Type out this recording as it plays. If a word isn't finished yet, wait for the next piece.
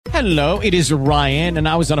Hello, it is Ryan, and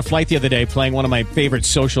I was on a flight the other day playing one of my favorite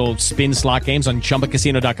social spin slot games on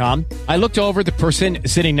ChumbaCasino.com. I looked over at the person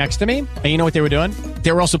sitting next to me, and you know what they were doing?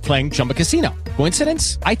 They were also playing Chumba Casino.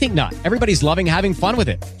 Coincidence? I think not. Everybody's loving having fun with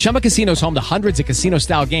it. Chumba Casino is home to hundreds of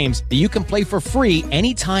casino-style games that you can play for free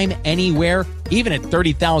anytime, anywhere, even at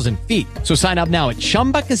 30,000 feet. So sign up now at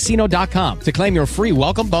ChumbaCasino.com to claim your free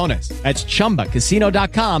welcome bonus. That's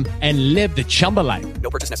ChumbaCasino.com and live the Chumba life. No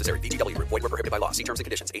purchase necessary. VGW. Void where prohibited by law. See terms and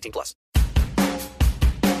conditions. 18 plus.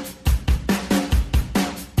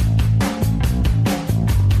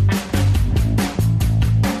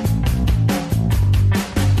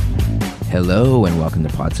 Hello and welcome to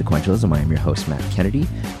Pod Sequentialism. I am your host, Matt Kennedy.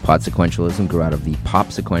 Pod Sequentialism grew out of the Pop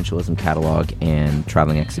Sequentialism catalog and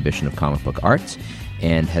traveling exhibition of comic book art,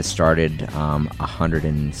 and has started 100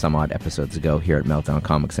 and some odd episodes ago here at Meltdown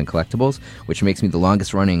Comics and Collectibles, which makes me the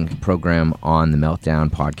longest running program on the Meltdown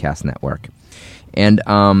Podcast Network. And,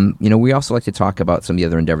 we also like to talk about some of the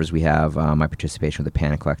other endeavors we have, my participation with the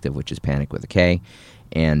Panic Collective, which is Panic with a K,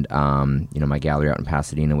 and, my gallery out in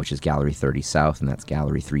Pasadena, which is Gallery 30 South, and that's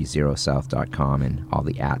gallery30south.com, and all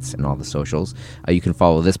the ats and all the socials. You can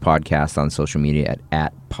follow this podcast on social media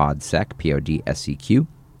at PodSec, P-O-D-S-E-Q.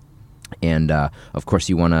 And, of course,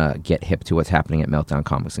 you want to get hip to what's happening at Meltdown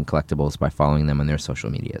Comics and Collectibles by following them on their social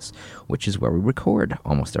medias, which is where we record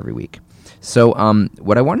almost every week. So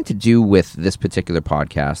what I wanted to do with this particular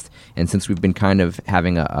podcast, and since we've been kind of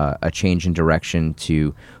having a change in direction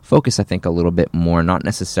to focus, I think, a little bit more, not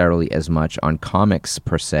necessarily as much on comics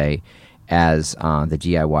per se, as the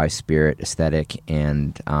DIY spirit, aesthetic,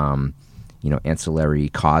 and ancillary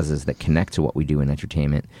causes that connect to what we do in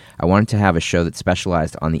entertainment. I wanted to have a show that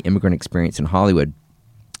specialized on the immigrant experience in Hollywood.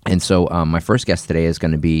 And so my first guest today is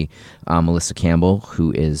going to be Melissa Campbell,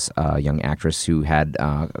 who is a young actress who had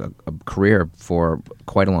a career for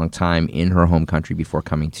quite a long time in her home country before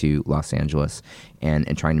coming to Los Angeles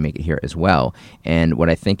and trying to make it here as well. And what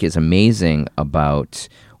I think is amazing about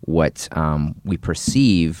what we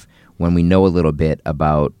perceive when we know a little bit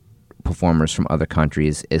about performers from other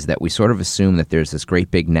countries is that we sort of assume that there's this great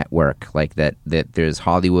big network, like that there's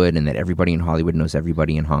Hollywood, and that everybody in Hollywood knows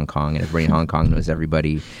everybody in Hong Kong, and everybody in Hong Kong knows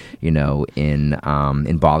everybody, in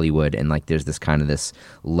Bollywood, and like there's this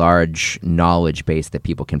large knowledge base that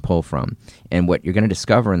people can pull from. And what you're going to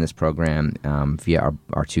discover in this program via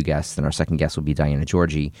our two guests, and our second guest will be Diana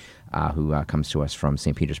Georgi, who comes to us from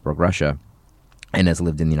St. Petersburg, Russia, and has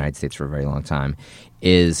lived in the United States for a very long time,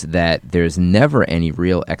 is that there's never any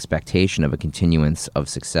real expectation of a continuance of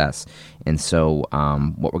success. And so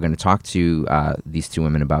what we're going to talk to these two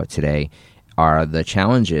women about today are the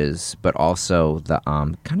challenges, but also the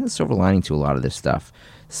kind of the silver lining to a lot of this stuff.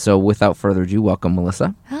 So without further ado, welcome,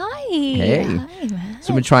 Melissa. Hi. Hey. Hi, Matt.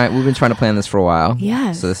 So we've been trying to plan this for a while.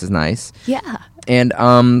 Yes. So this is nice. Yeah. And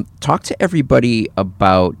talk to everybody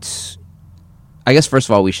about... I guess first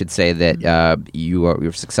of all, we should say that you're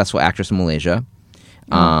a successful actress in Malaysia.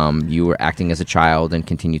 You were acting as a child and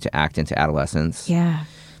continued to act into adolescence. Yeah.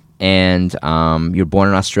 And you were born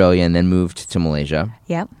in Australia and then moved to Malaysia.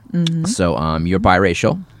 Yep. Mm-hmm. So you're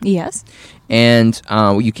biracial. Yes. And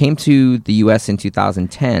you came to the U.S. in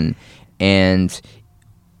 2010. And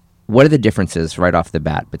what are the differences right off the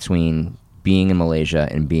bat between being in Malaysia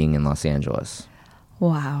and being in Los Angeles?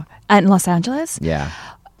 Wow. In Los Angeles? Yeah.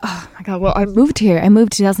 Oh my God. Well, I moved here. I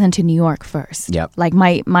moved 2010 to New York first. Yep. Like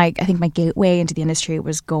I think my gateway into the industry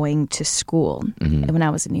was going to school when I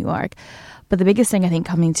was in New York. But the biggest thing I think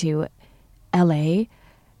coming to LA,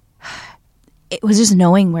 it was just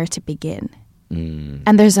knowing where to begin.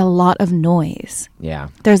 And there's a lot of noise. Yeah.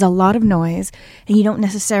 There's a lot of noise, and you don't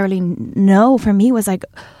necessarily know. For me, it was like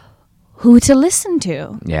who to listen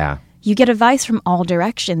to. Yeah. You get advice from all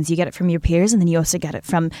directions. You get it from your peers, and then you also get it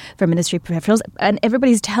from industry professionals. And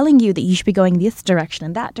everybody's telling you that you should be going this direction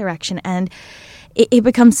and that direction. And it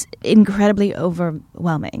becomes incredibly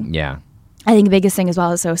overwhelming. Yeah. I think the biggest thing as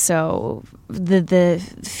well is also the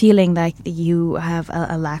feeling that you have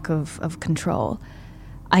a lack of control.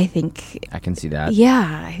 I think... I can see that.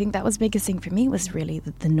 Yeah. I think that was the biggest thing for me was really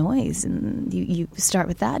the noise. And you start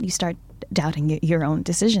with that. You start doubting your own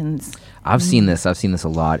decisions. I've seen this a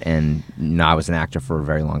lot, and I was an actor for a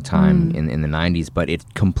very long time in the 90s, but it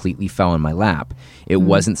completely fell in my lap. It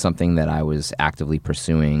wasn't something that I was actively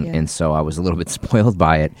pursuing, and so I was a little bit spoiled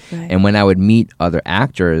by it. Right. And when I would meet other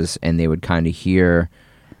actors and they would kind of hear,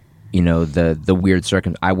 the weird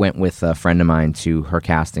I went with a friend of mine to her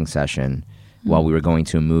casting session while we were going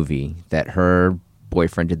to a movie that her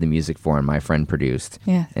boyfriend did the music for and my friend produced.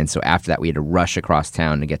 Yeah. And so after that, we had to rush across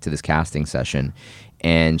town to get to this casting session.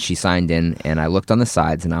 And she signed in, and I looked on the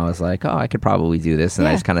sides, and I was like, oh, I could probably do this. And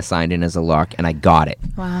I just kind of signed in as a lark, and I got it.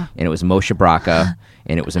 Wow. And it was Moshe Bracha,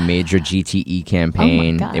 and it was a major GTE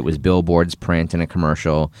campaign. Oh my God. It was billboards, print, and a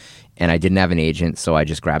commercial. And I didn't have an agent, so I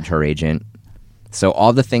just grabbed her agent. So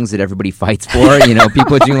all the things that everybody fights for,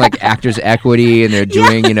 people are doing like actors' equity, and they're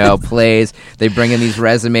doing, plays. They bring in these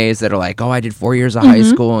resumes that are like, oh, I did 4 years of high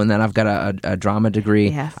school, and then I've got a drama degree.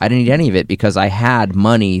 Yes. I didn't need any of it because I had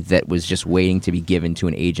money that was just waiting to be given to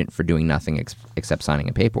an agent for doing nothing except signing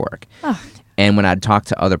a paperwork. Oh. And when I'd talk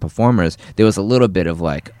to other performers, there was a little bit of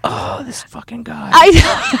like, oh, this fucking guy.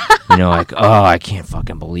 Like, oh, I can't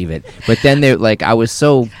fucking believe it. But then I was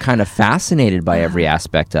so kind of fascinated by every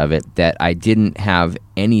aspect of it that I didn't have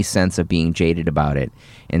any sense of being jaded about it.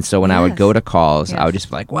 And so when I would go to calls, I would just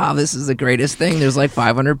be like, wow, this is the greatest thing. There's like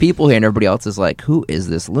 500 people here, and everybody else is like, who is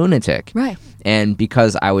this lunatic? Right. And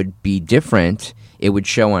because I would be different, it would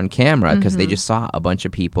show on camera because they just saw a bunch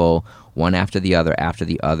of people, one after the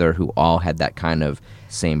other, who all had that kind of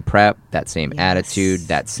same prep, that same attitude,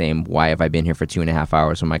 that same, why have I been here for 2.5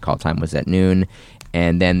 hours when my call time was at noon?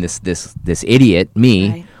 And then this idiot,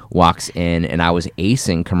 me, walks in, and I was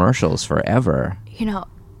acing commercials forever.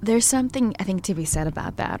 There's something I think to be said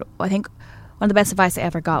about that. I think one of the best advice I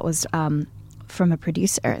ever got was from a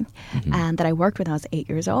producer and that I worked with when I was 8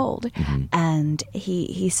 years old. And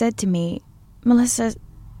he said to me, Melissa,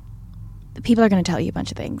 people are going to tell you a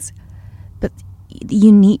bunch of things, but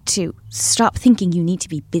you need to stop thinking you need to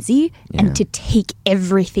be busy and to take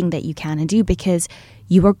everything that you can and do, because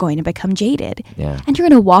you are going to become jaded. And you're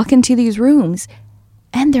going to walk into these rooms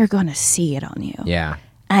and they're going to see it on you.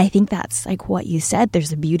 And I think that's like what you said.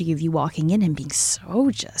 There's the beauty of you walking in and being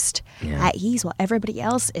so just at ease, while everybody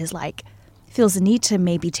else is like, feels the need to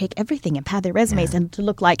maybe take everything and pad their resumes and to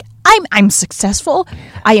look like I'm successful.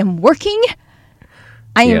 I am working.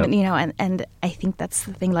 I am, and I think that's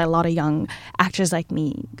the thing that a lot of young actors like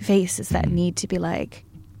me face, is that need to be like,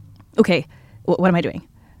 okay, what am I doing?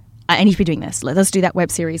 I need to be doing this. Let's do that web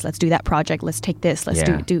series. Let's do that project. Let's take this. Let's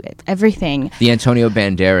do everything. The Antonio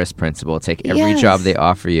Banderas principle. Take every job they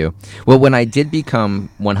offer you. Well, when I did become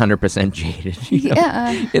 100%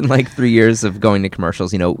 jaded, in like 3 years of going to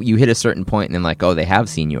commercials, you hit a certain point and then like, oh, they have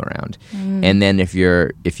seen you around. And then if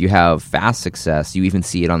you have fast success, you even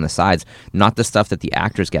see it on the sides. Not the stuff that the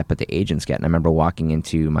actors get, but the agents get. And I remember walking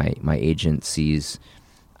into my agency's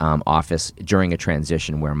office during a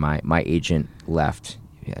transition where my agent left.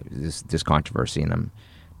 This controversy, and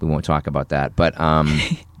we won't talk about that. But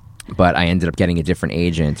but I ended up getting a different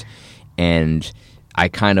agent, and I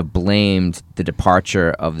kind of blamed the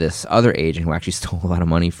departure of this other agent who actually stole a lot of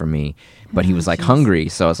money from me. But he was like hungry,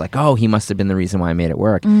 so I was like, oh, he must have been the reason why I made it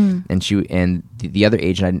work. And the other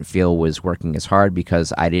agent I didn't feel was working as hard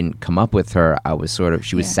because I didn't come up with her. I was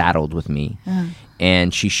she was saddled with me,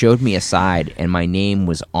 and she showed me a side, and my name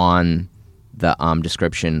was on the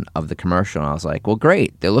description of the commercial, and I was like, well,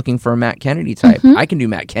 great, they're looking for a Matt Kennedy type. I can do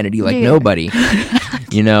Matt Kennedy like nobody.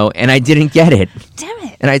 And I didn't get it. Damn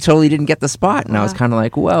it. And I totally didn't get the spot, and I was kind of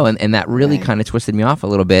like, whoa, and that really kind of twisted me off a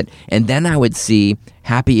little bit. And then I would see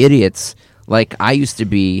happy idiots like I used to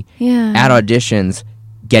be at auditions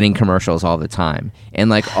getting commercials all the time,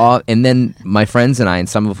 and then my friends and I, and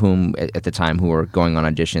some of whom at the time who were going on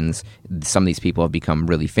auditions, some of these people have become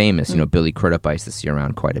really famous. Billy Crudup I used to see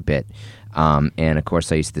around quite a bit. And of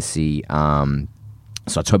course I used to see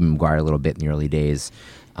saw Tobey Maguire a little bit in the early days,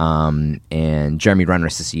 and Jeremy Renner I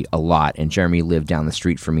used to see a lot, and Jeremy lived down the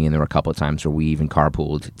street from me, and there were a couple of times where we even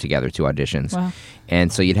carpooled together to auditions.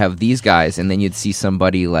 And so you'd have these guys, and then you'd see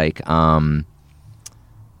somebody like oh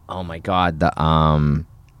my god,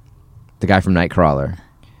 the guy from Nightcrawler,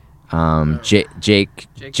 Jake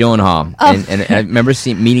Gyllenhaal. And I remember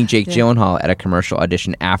meeting Jake Gyllenhaal at a commercial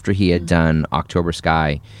audition after he had done October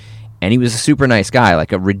Sky. And he was a super nice guy,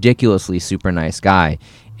 like a ridiculously super nice guy.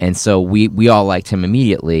 And so we all liked him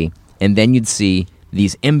immediately. And then you'd see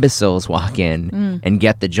these imbeciles walk in and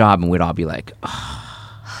get the job, and we'd all be like, oh.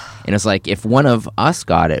 And it's like, if one of us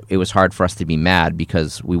got it, it was hard for us to be mad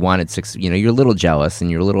because we wanted you're a little jealous and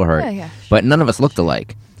you're a little hurt. But none of us looked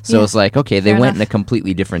alike. So it's like, okay, they went in a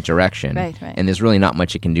completely different direction. And there's really not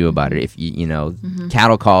much you can do about it. If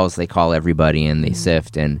cattle calls, they call everybody and they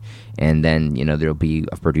sift, and then there'll be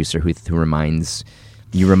a producer who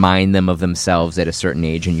remind them of themselves at a certain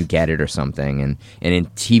age, and you get it or something. And in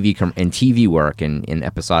TV work and in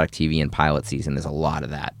episodic TV and pilot season, there's a lot of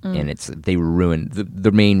that, and they ruin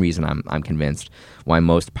the main reason I'm convinced why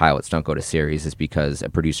most pilots don't go to series is because a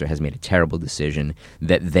producer has made a terrible decision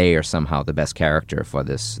that they are somehow the best character for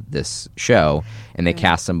this show, and they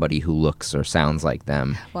cast somebody who looks or sounds like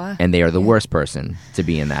them, and they are the worst person to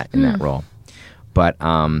be in that role. But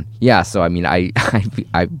yeah, so I mean, I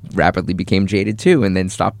rapidly became jaded too, and then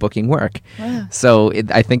stopped booking work. Wow. So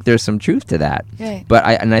I think there's some truth to that. Right. But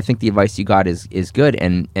I think the advice you got is good.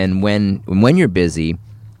 And when you're busy,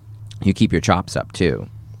 you keep your chops up too.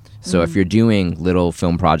 So if you're doing little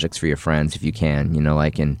film projects for your friends, if you can,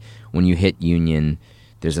 like, and when you hit union,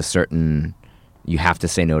 there's a certain, you have to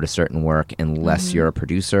say no to certain work unless you're a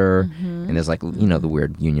producer, and there's like, the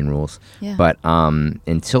weird union rules. Yeah. But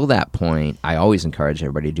until that point, I always encourage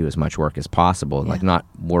everybody to do as much work as possible, like not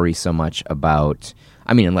worry so much about,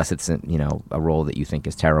 I mean, unless it's, a role that you think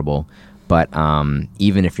is terrible. But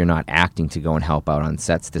even if you're not acting, to go and help out on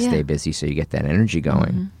sets to stay busy so you get that energy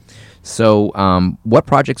going. So what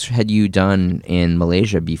projects had you done in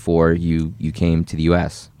Malaysia before you came to the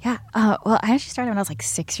U.S.? Yeah. Well, I actually started when I was like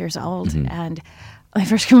 6 years old, and my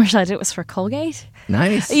first commercial I did was for Colgate.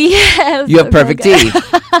 Nice. Yes. You have perfect teeth.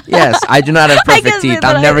 Yes, I do not have perfect teeth.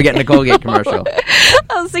 I'm never getting a Colgate commercial.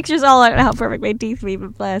 I was 6 years old. I don't know how perfect my teeth were,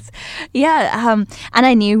 but bless. Yeah. And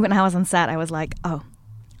I knew when I was on set, I was like, oh,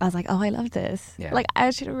 I love this. Yeah. Like, I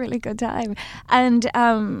actually had a really good time. And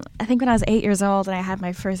I think when I was 8 years old and I had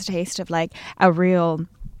my first taste of like a real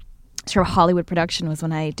sort of Hollywood production was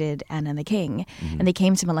when I did Anne and the King. And they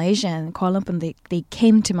came to Malaysia and Kuala Lumpur, and they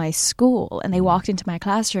came to my school and they walked into my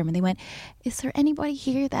classroom and they went, is there anybody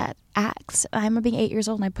here that acts? I remember being 8 years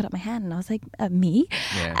old and I put up my hand and I was like, me?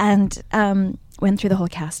 Yeah. And went through the whole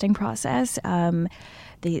casting process.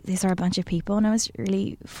 They saw a bunch of people, and I was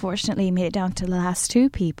really fortunately made it down to the last two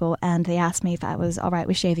people, and they asked me if I was all right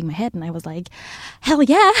with shaving my head, and I was like, hell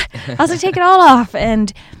yeah. I was like, take it all off.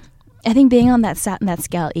 And I think being on that set and that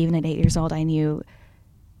scale, even at 8 years old, I knew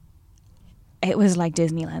it was like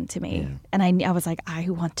Disneyland to me. Yeah. And I was like, I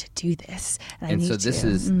want to do this. And So this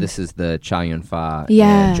is the Chow Yun-fat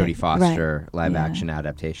Yeah, and Jodie Foster right. live Yeah. action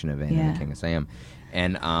adaptation of Anne Yeah. and the King of Siam,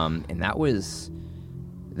 and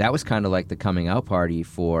that was kind of like the coming out party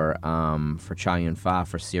for Chow Yun-fat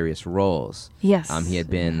for serious roles. Yes. He had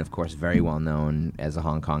been, of course, very well known as a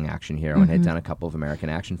Hong Kong action hero and had done a couple of American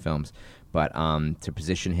action films. But to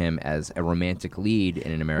position him as a romantic lead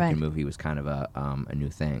in an American Right. movie was kind of a new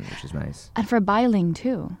thing, which is nice. And for Bai Ling,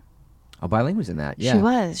 too. Oh, Bai Ling was in that. Yeah, She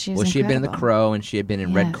was. She was Well, she had been in The incredible. Crow, and she had been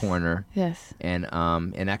in Red Yes. Corner. Yes. And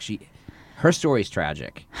actually, her story is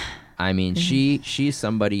tragic. I mean, she's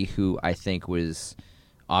somebody who I think was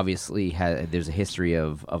obviously there's a history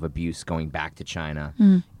of abuse going back to China,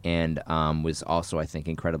 and was also, I think,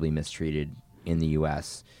 incredibly mistreated in the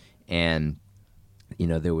U.S. And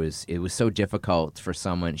it was so difficult for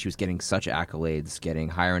someone. She was getting such accolades, getting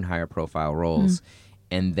higher and higher profile roles,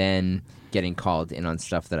 and then getting called in on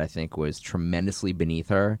stuff that I think was tremendously beneath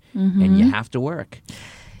her. And you have to work.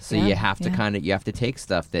 So Yeah, you have to yeah. you have to take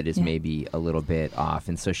stuff that is Yeah. maybe a little bit off.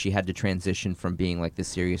 And so she had to transition from being like the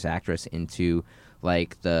serious actress into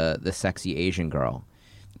like the sexy Asian girl.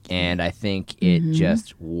 And I think it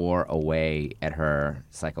just wore away at her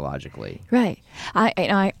psychologically. Right.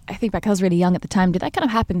 I think back, I was really young at the time. Did that kind of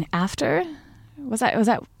happen after? Was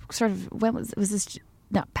that sort of, when was this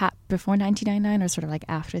not before 1999 or sort of like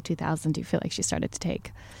after 2000? Do you feel like she started to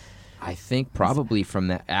take? I think probably from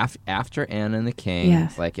that after Anne and the King,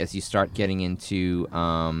 Yes. like as you start getting into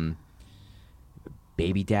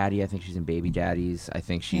Baby Daddy, I think she's in Baby Daddies. I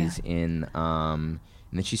think she's in, and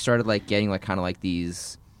then she started like getting like kind of like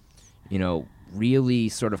these, really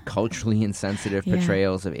sort of culturally insensitive Yeah.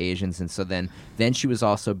 portrayals of Asians, and so then she was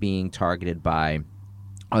also being targeted by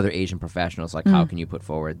other Asian professionals, like how can you put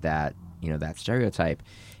forward that that stereotype,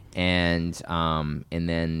 and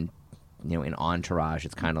then. In Entourage,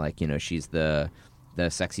 it's kind of like, she's the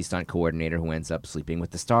sexy stunt coordinator who ends up sleeping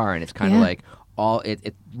with the star, and it's kind of Yeah. like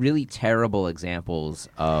it really terrible examples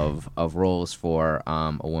of roles for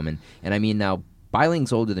a woman. And I mean, now Bai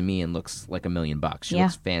Ling's older than me and looks like $1 million. She Yeah.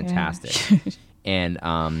 looks fantastic, and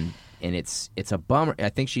it's a bummer. I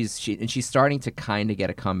think she's starting to kind of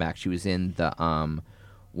get a comeback. She was in the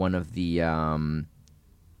one of the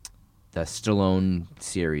Stallone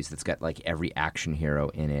series that's got like every action hero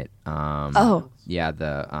in it. Yeah,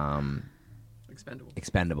 the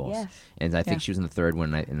Expendables. Yes. And I think Yeah. she was in the third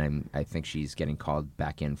one, I think she's getting called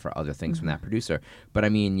back in for other things from that producer. But I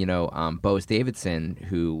mean, Bose Davidson,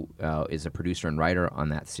 who is a producer and writer on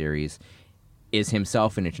that series, is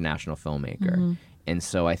himself an international filmmaker. And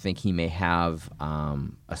so I think he may have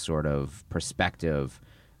a sort of perspective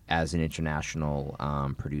as an international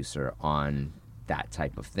producer on that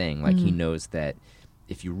type of thing. Like he knows that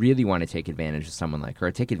if you really want to take advantage of someone like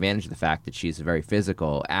her, take advantage of the fact that she's a very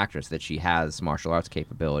physical actress, that she has martial arts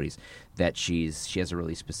capabilities, that she has a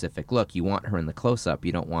really specific look. You want her in the close-up.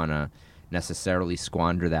 You don't want to necessarily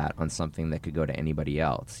squander that on something that could go to anybody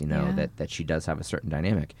else, that she does have a certain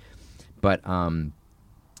dynamic. But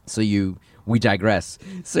we digress.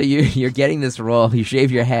 So you're getting this role, you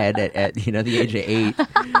shave your head at the age of 8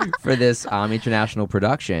 for this international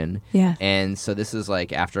production. Yeah. And so this is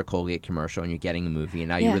like after a Colgate commercial and you're getting a movie and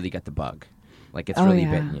now you really got the bug. Like it's really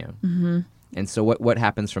bitten you. Mm-hmm. And so what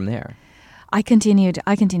happens from there? I continued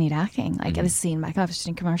acting. Like I was seeing back, I was just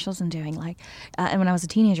doing commercials and doing and when I was a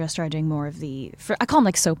teenager, I started doing more of I call them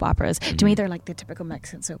like soap operas. To me, they're like the typical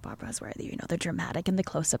Mexican soap operas where they're dramatic and the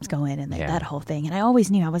close-ups go in and that whole thing. And I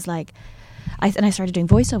always knew I was like, I started doing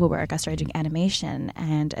voiceover work. I started doing animation,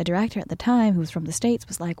 and a director at the time who was from the States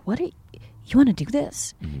was like, you want to do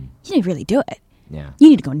this? You need to really do it. Yeah. You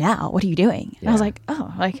need to go now. What are you doing? And I was like,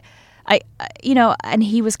 oh, like I and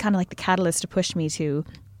he was kind of like the catalyst to push me to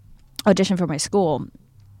audition for my school,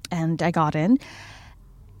 and I got in,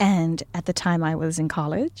 and at the time I was in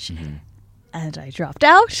college, and I dropped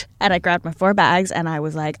out, and I grabbed my 4 bags, and I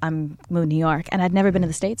was like, I'm moving to New York, and I'd never been to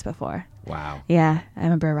the States before. Wow. Yeah, I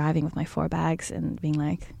remember arriving with my 4 bags and being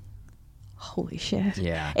like, holy shit.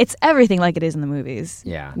 Yeah. It's everything like it is in the movies.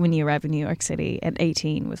 Yeah. When you arrive in New York City at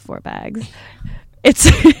 18 with 4 bags.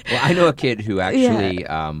 Well, I know a kid who actually,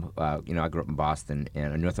 I grew up in Boston,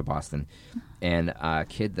 north of Boston, and a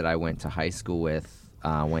kid that I went to high school with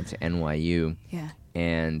went to NYU. Yeah.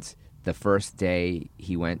 And the first day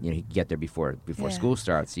he went, he could get there before school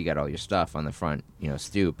starts. So you got all your stuff on the front,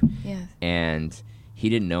 stoop. Yeah. And he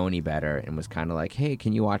didn't know any better and was kind of like, hey,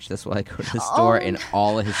 can you watch this while I go to the store? And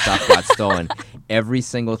all of his stuff got stolen. Every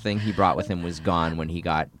single thing he brought with him was gone when he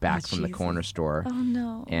got back from the corner store. Oh,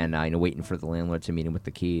 no. And, waiting for the landlord to meet him with the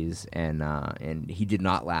keys. And he did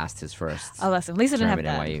not last his first Oh, listen, at least I didn't have term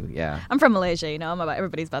that. at NYU. Yeah. I'm from Malaysia, I'm about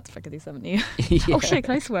everybody's about to fucking do something to you. Yeah. Oh, shit,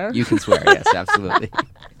 can I swear? You can swear, yes, absolutely.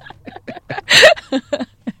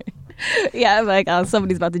 Yeah, I'm like, oh,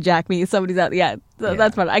 somebody's about to jack me. Somebody's out. Yeah, so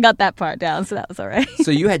that's fine. I got that part down, so that was all right. So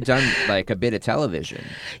you had done like a bit of television.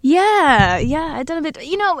 Yeah, I'd done a bit.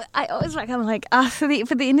 I always I'm like, for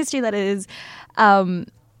the industry that it is,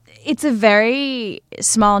 it's a very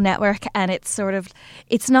small network, and it's sort of,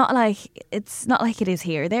 it's not like it is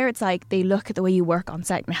here. There, it's like they look at the way you work on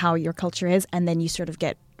set and how your culture is, and then you sort of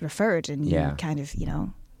get referred, and you kind of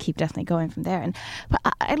keep definitely going from there. But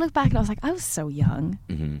I look back and I was like, I was so young.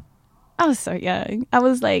 Mm-hmm. I was so young. I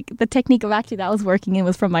was like, the technique of acting that I was working in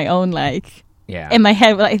was from my own, in my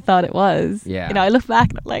head what I thought it was. Yeah. I look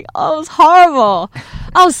back and I'm like, oh, it was horrible.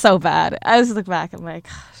 I was so bad. I just look back and I'm like,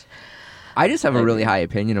 gosh. I just have a really high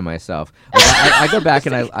opinion of myself. Like, I go back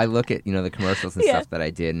and I look at, the commercials and stuff that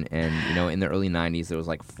I did. And, in the early 90s, there was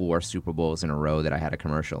like 4 Super Bowls in a row that I had a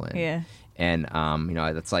commercial in. Yeah. And,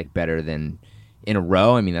 that's like better than... In a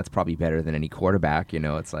row, I mean, that's probably better than any quarterback.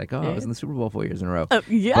 It's like, I was in the Super Bowl 4 years in a row.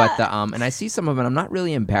 Yeah. But and I see some of them, I'm not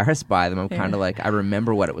really embarrassed by them. I'm kind of like, I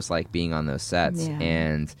remember what it was like being on those sets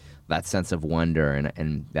and that sense of wonder.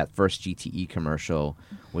 And that first GTE commercial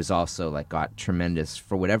was also like got tremendous,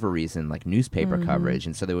 for whatever reason, like newspaper coverage.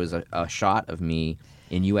 And so there was a shot of me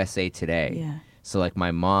in USA Today. Yeah. So like my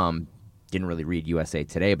mom didn't really read USA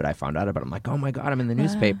Today, but I found out about it. I'm like, oh my God, I'm in the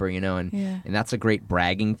newspaper, and that's a great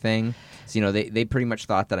bragging thing. So, they pretty much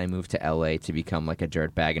thought that I moved to LA to become like a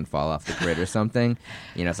dirtbag and fall off the grid or something.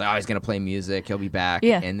 It's like, oh, he's going to play music, he'll be back.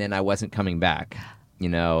 Yeah. And then I wasn't coming back,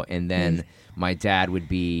 and then my dad would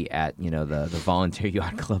be at, the Volunteer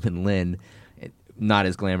Yacht Club in Lynn. Not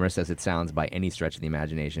as glamorous as it sounds by any stretch of the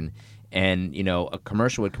imagination. And, a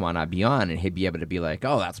commercial would come on, I'd be on, and he'd be able to be like,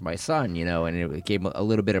 oh, that's my son, and it gave a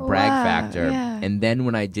little bit of brag factor. Yeah. And then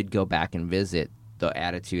when I did go back and visit, the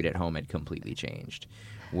attitude at home had completely changed,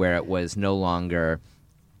 where it was no longer,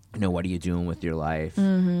 what are you doing with your life?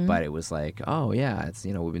 Mm-hmm. But it was like, oh, yeah, it's,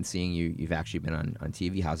 we've been seeing you, you've actually been on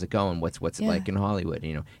TV. How's it going? What's it like in Hollywood?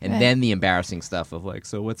 And then the embarrassing stuff of like,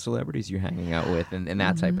 so what celebrities you're hanging out with and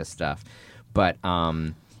that type of stuff. But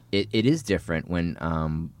it is different when...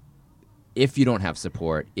 if you don't have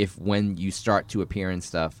support, when you start to appear in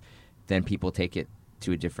stuff, then people take it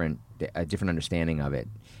to a different understanding of it.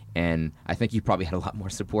 And I think you probably had a lot more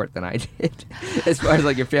support than I did, as far as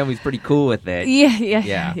like your family's pretty cool with it. Yeah.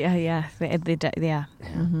 They did, yeah.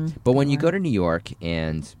 Mm-hmm. But when you go to New York,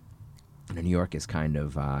 and New York is kind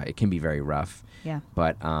of it can be very rough. Yeah.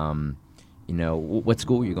 But what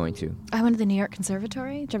school were you going to? I went to the New York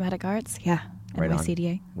Conservatory, Dramatic Arts. Yeah. Right on.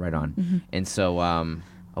 CDA. Right on. Mm-hmm. And so,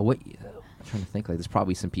 what? I'm trying to think. Like, there's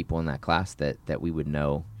probably some people in that class that we would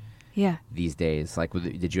know. Yeah. These days, like,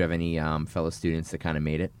 did you have any fellow students that kind of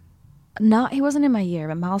made it? No, he wasn't in my year,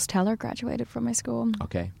 but Miles Teller graduated from my school.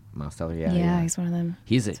 Okay, Miles Teller. Yeah. Yeah, he's one of them.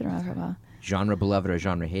 He's been around for a while. genre beloved or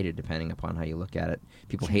genre hated, depending upon how you look at it.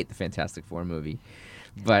 People hate the Fantastic Four movie.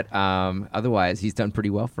 But otherwise, he's done pretty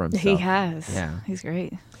well for himself. He has. Yeah. He's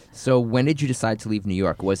great. So when did you decide to leave New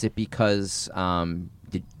York? Was it because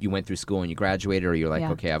you went through school and you graduated, or you're like,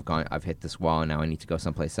 okay, I've hit this wall and now I need to go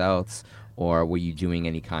someplace else? Or were you doing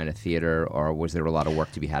any kind of theater, or was there a lot of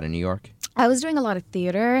work to be had in New York? I was doing a lot of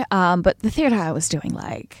theater, but the theater I was doing,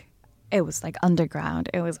 it was like underground.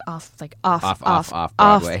 It was off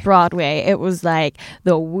Broadway. It was like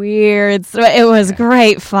the weird. It was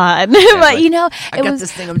great fun, but like, I got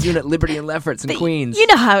this thing I'm doing at Liberty and Lefferts in Queens. You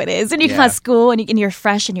know how it is, and you come out of school and you're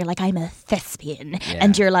fresh, and you're like, I'm a thespian,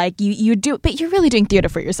 and you're like, you do, but you're really doing theater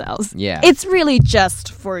for yourselves. Yeah, it's really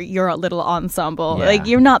just for your little ensemble. Yeah. Like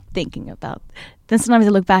you're not thinking about. Then sometimes I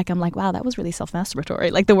look back, I'm like, wow, that was really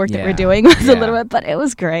self-masturbatory. Like the work that we're doing was a little bit, but it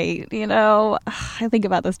was great. I think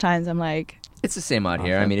about those times. I'm like, it's the same out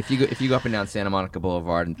here. I mean, if you go up and down Santa Monica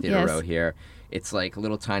Boulevard and Theater Row here, it's like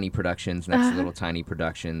little tiny productions next to little tiny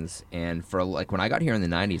productions. And for like when I got here in the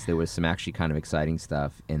 '90s, there was some actually kind of exciting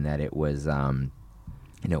stuff in that it was,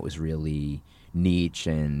 it was really niche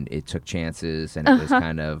and it took chances and it was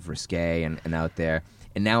kind of risque and out there.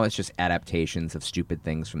 And now it's just adaptations of stupid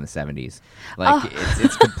things from the 70s. Like,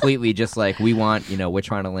 it's completely just like, we're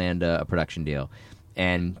trying to land a production deal.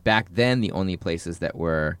 And back then, the only places that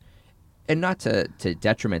were, and not to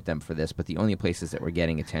detriment them for this, but the only places that were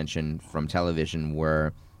getting attention from television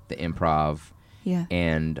were the Improv. Yeah.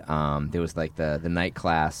 And there was like the night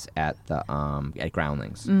class at at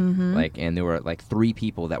Groundlings. Mm-hmm. And there were like 3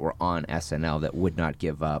 people that were on SNL that would not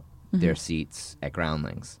give up their seats at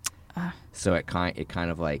Groundlings. So it kind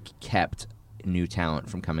of like kept new talent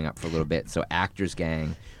from coming up for a little bit. So Actors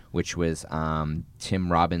Gang, which was Tim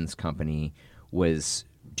Robbins' company, was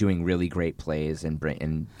doing really great plays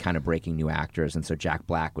and kind of breaking new actors. And so Jack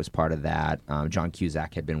Black was part of that. John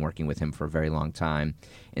Cusack had been working with him for a very long time.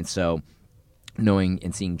 And so knowing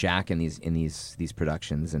and seeing Jack in these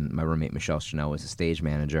productions, and my roommate Michelle Chanel was a stage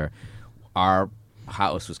manager, our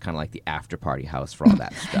house was kind of like the after party house for all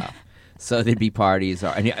that stuff. So there'd be parties,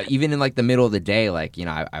 and even in like the middle of the day,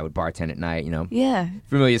 I would bartend at night, Yeah.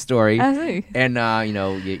 Familiar story. I see. And,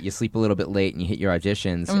 you sleep a little bit late and you hit your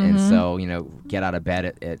auditions. Mm-hmm. And so, get out of bed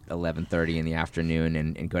at 11:30 in the afternoon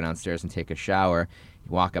and go downstairs and take a shower.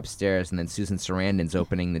 You walk upstairs, and then Susan Sarandon's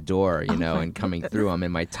opening the door, and coming through. I'm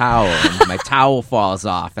in my towel, and my towel falls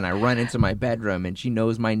off, and I run into my bedroom, and she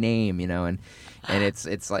knows my name, and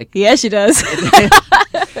it's like... Yeah, she does. Tim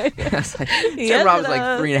Robbins like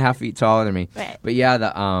 3.5 feet taller than me. Right. But yeah,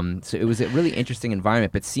 so it was a really interesting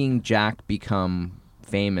environment. But seeing Jack become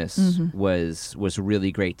famous was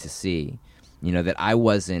really great to see. That I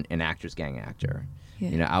wasn't an Actors Gang actor.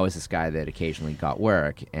 Yeah. I was this guy that occasionally got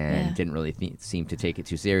work and didn't really seem to take it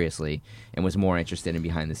too seriously and was more interested in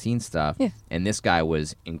behind-the-scenes stuff. Yeah. And this guy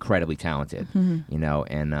was incredibly talented,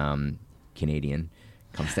 and Canadian,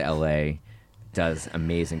 comes to L.A., does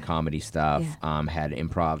amazing comedy stuff, had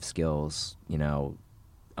improv skills,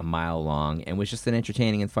 a mile long, and was just an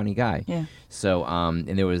entertaining and funny guy. Yeah. So,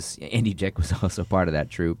 and there was, Andy Dick was also part of that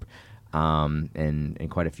troupe. And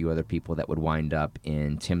quite a few other people that would wind up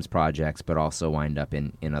in Tim's projects, but also wind up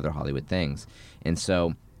in other Hollywood things. And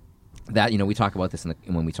so that, we talk about this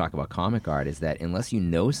when we talk about comic art, is that unless you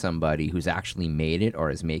know somebody who's actually made it or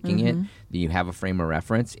is making it, that you have a frame of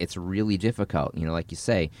reference, it's really difficult. Like you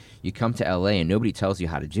say, you come to LA and nobody tells you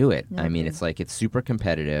how to do it. I mean, it's like, it's super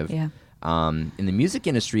competitive. Yeah. In the music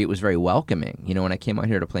industry, it was very welcoming. When I came out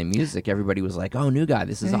here to play music, everybody was like, "Oh, new guy,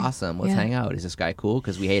 this is awesome. Let's hang out. Is this guy cool?"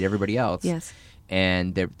 Because we hate everybody else. Yes.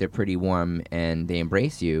 And they're pretty warm and they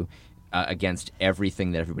embrace you against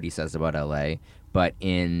everything that everybody says about LA. But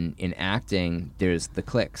in acting, there's the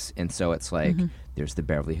cliques, and so it's like there's the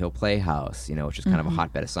Beverly Hill Playhouse, which is kind of a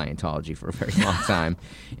hotbed of Scientology for a very long time,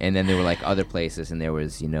 and then there were like other places, and there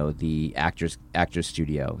was the actors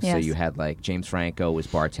studio. Yes. So you had like James Franco was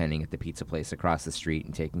bartending at the pizza place across the street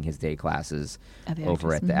and taking his day classes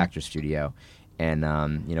over at the actors studio. And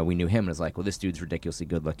we knew him and was like, well, this dude's ridiculously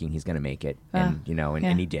good looking. He's gonna make it, and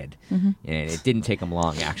and he did. And it didn't take him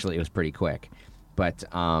long. Actually, it was pretty quick. But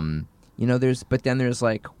there's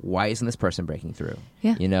like, why isn't this person breaking through?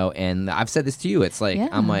 Yeah. And I've said this to you. It's like,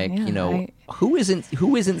 I'm like, who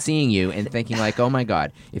isn't seeing you and thinking like, oh my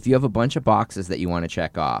God, if you have a bunch of boxes that you want to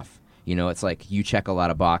check off, it's like you check a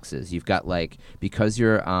lot of boxes. You've got like, because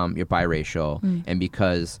you're biracial and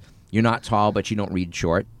because you're not tall but you don't read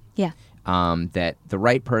short. Yeah. That the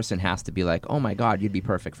right person has to be like, oh my God, you'd be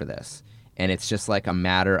perfect for this. And it's just like a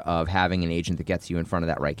matter of having an agent that gets you in front of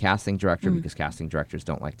that right casting director, because casting directors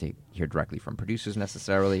don't like to hear directly from producers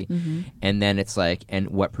necessarily. And then it's like, and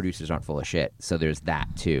what producers aren't full of shit. So there's that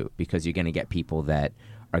too, because you're going to get people that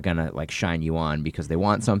are going to like shine you on because they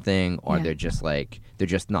want something, or they're just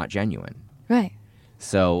not genuine. Right.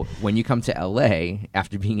 So when you come to LA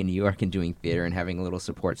after being in New York and doing theater and having a little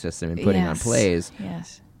support system and putting on plays,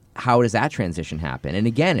 how does that transition happen? And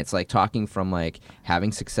again, it's like talking from like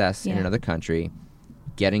having success in another country,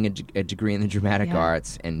 getting a degree in the dramatic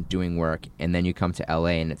arts and doing work, and then you come to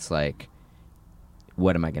LA and it's like,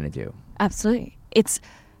 what am I going to do? Absolutely. It's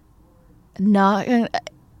not,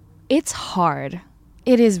 it's hard.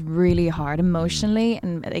 It is really hard emotionally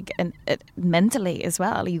and mentally as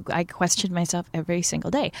well. I question myself every single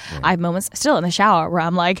day. Yeah. I have moments still in the shower where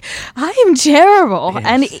I'm like, I am terrible. Yes.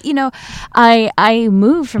 And, you know, I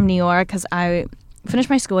moved from New York because I finished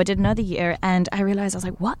my school. I did another year and I realized I was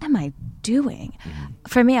like, what am I doing?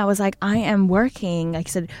 For me, I was like, I am working, like I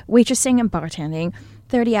said, waitressing and bartending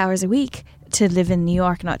 30 hours a week to live in New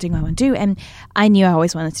York, not doing what I want to do. And I knew I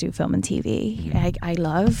always wanted to do film and TV. I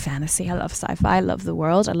love fantasy. I love sci-fi. I love the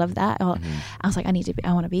world. I love that. I was like,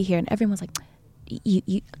 I want to be here. And everyone was like,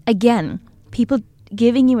 you again, people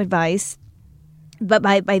giving you advice, but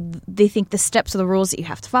by they think the steps are the rules that you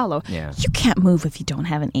have to follow. Yeah. You can't move if you don't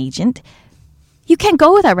have an agent. You can't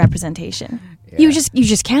go without representation. Yeah. You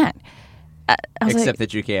just can't. Except like,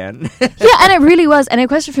 that you can. Yeah, and it really was. And the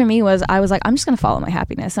question for me was, I was like, I'm just going to follow my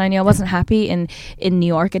happiness. And I knew I wasn't happy in New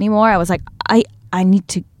York anymore. I was like, I need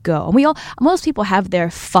to go. And most people have their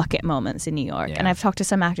fuck it moments in New York. Yeah. And I've talked to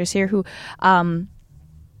some actors here who,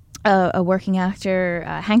 a working actor,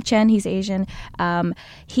 Hank Chen, he's Asian.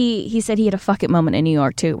 He said he had a fuck it moment in New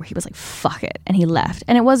York too, where he was like, fuck it. And he left.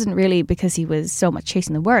 And it wasn't really because he was so much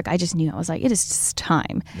chasing the work. I just knew, I was like, it is just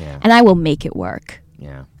time. Yeah. And I will make it work.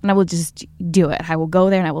 Yeah. And I will just do it. I will go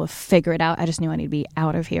there and I will figure it out. I just knew I need to be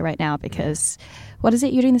out of here right now because, what is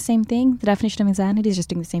it? You're doing the same thing? The definition of insanity is just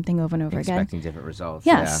doing the same thing over and over again. Expecting different results.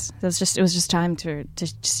 Yes. Yeah. It was just time to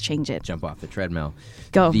just change it. Jump off the treadmill.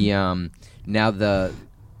 Go. And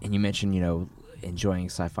you mentioned, enjoying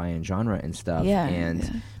sci-fi and genre and stuff. Yeah.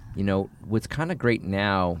 And, what's kind of great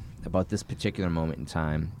now about this particular moment in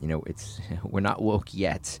time, we're not woke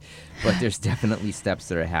yet, but there's definitely steps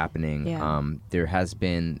that are happening. Yeah. There has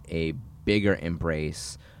been a bigger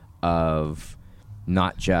embrace of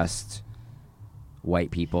not just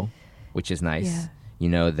white people, which is nice.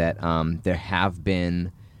 Yeah. That there have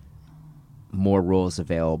been more roles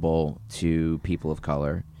available to people of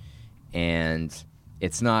color, and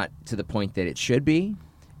it's not to the point that it should be,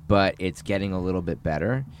 but it's getting a little bit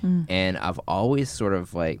better. And I've always sort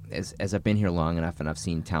of like, as I've been here long enough and I've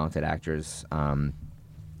seen talented actors,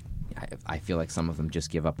 I feel like some of them just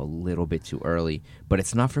give up a little bit too early. But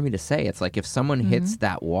it's not for me to say. It's like if someone hits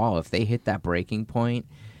that wall, if they hit that breaking point,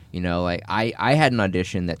 like I had an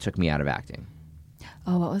audition that took me out of acting.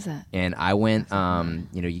 Oh, what was that? And I went,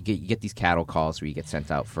 you get these cattle calls where you get sent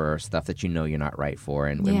out for stuff that you're not right for.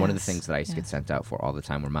 And one of the things that I used to get sent out for all the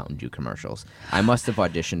time were Mountain Dew commercials. I must have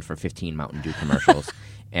auditioned for 15 Mountain Dew commercials,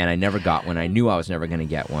 and I never got one. I knew I was never going to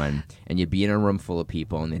get one. And you'd be in a room full of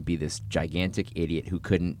people, and there'd be this gigantic idiot who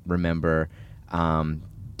couldn't remember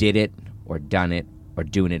did it or done it or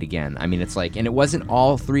doing it again. I mean, it's like, and it wasn't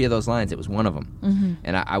all three of those lines. It was one of them.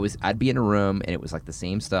 And I'd be in a room, and it was like the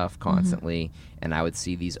same stuff constantly, and I would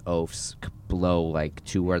see these oafs blow like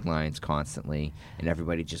 2-word lines constantly, and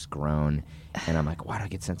everybody just groan. And I'm like, why do I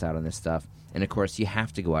get sent out on this stuff? And of course, you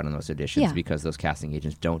have to go out on those auditions because those casting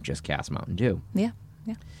agents don't just cast Mountain Dew. Yeah,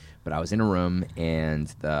 yeah. But I was in a room, and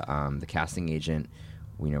the casting agent,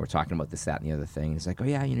 we're talking about this, that, and the other thing. He's like, oh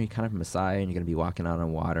yeah, you're kind of a messiah, and you're going to be walking out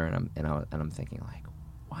on water. And I'm thinking like,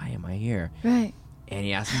 why am I here? Right. And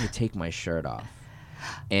he asked me to take my shirt off.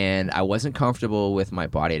 And I wasn't comfortable with my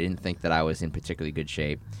body. I didn't think that I was in particularly good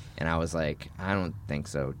shape. And I was like, I don't think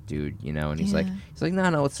so, dude. And he's like,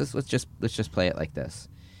 no, let's just play it like this.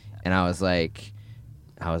 And I was like,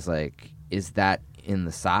 is that in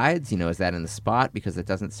the sides? Is that in the spot? Because it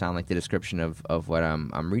doesn't sound like the description of what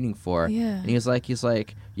I'm reading for. Yeah. And he's like,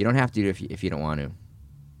 you don't have to do it if you don't want to.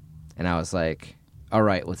 And I was like, all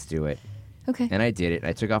right, let's do it. Okay. And I did it.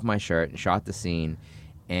 I took off my shirt and shot the scene.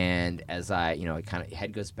 And as I, it kind of,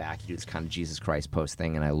 head goes back, you do this kind of Jesus Christ pose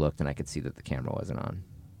thing, and I looked and I could see that the camera wasn't on.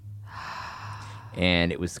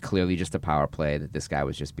 And it was clearly just a power play that this guy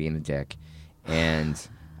was just being a dick. And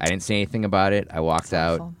I didn't say anything about it. I walked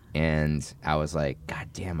out, and I was like, God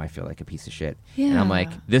damn, I feel like a piece of shit. Yeah. And I'm like,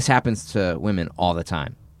 this happens to women all the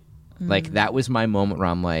time. Like, that was my moment where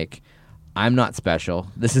I'm like, I'm not special.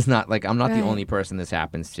 This is not like I'm not the Right. only person this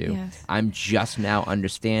happens to. Yes. I'm just now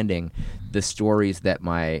understanding the stories that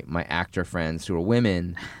my actor friends who are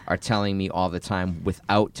women are telling me all the time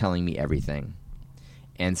without telling me everything.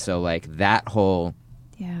 And so like that whole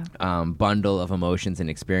Yeah. bundle of emotions and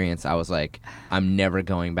experience, I was like, I'm never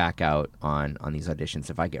going back out on these auditions.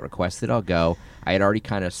 If I get requested, I'll go. I had already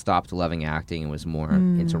kind of stopped loving acting and was more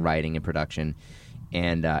into writing and production.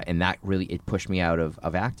 And that really, it pushed me out of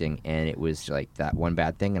acting, and it was like that one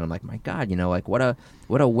bad thing, and I'm like, my God, you know, like what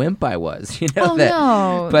a wimp I was, you know. Oh,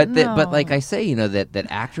 no, but no. but like I say, you know, that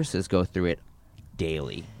actresses go through it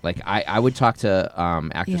daily. Like I would talk to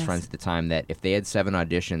actress Yes. friends at the time that if they had 7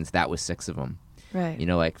 auditions, that was 6 of them. Right. You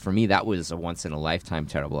know, like for me, that was a once in a lifetime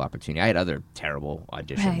terrible opportunity. I had other terrible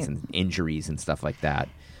auditions Right. and injuries and stuff like that,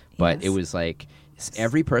 but Yes. it was like.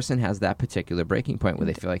 Every person has that particular breaking point where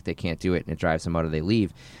they feel like they can't do it and it drives them out or they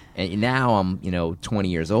leave. And now I'm, 20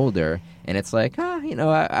 years older, and it's like, you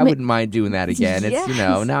know, I wouldn't mind doing that again. It's, you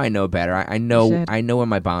know, Yes. now I know better. I know where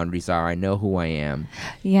my boundaries are. I know who I am.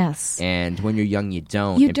 Yes. And when you're young, you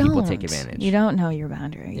don't, You and don't. people take advantage. You don't know your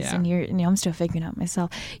boundaries, Yeah. and I'm still figuring out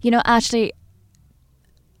myself. Actually,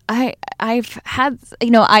 I've had,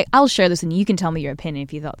 I'll share this, and you can tell me your opinion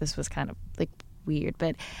if you thought this was kind of like weird.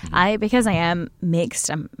 But because I am mixed,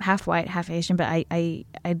 I'm half white, half Asian, but I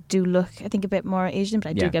do look, I think, a bit more Asian, but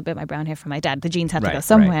I do Yeah. get a bit of my brown hair from my dad. The genes had to Right, go right.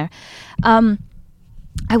 somewhere.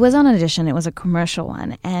 I was on an audition. It was a commercial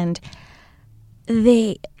one, and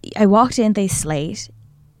I walked in, they slate,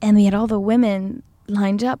 and we had all the women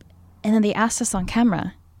lined up, and then they asked us on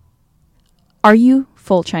camera, "Are you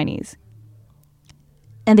full Chinese?"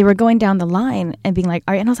 And they were going down the line and being like,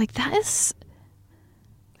 "Are you?" And I was like, "That is."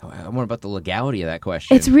 I wonder about the legality of that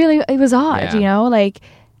question. It was odd, Yeah. Like,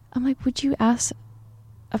 I'm like, would you ask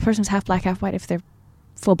a person who's half black, half white if they're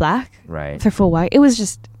full black? Right. If they're full white? It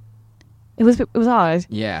was odd.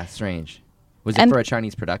 Yeah, strange. Was it And for a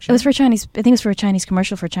Chinese production? It was for Chinese, I think it was for a Chinese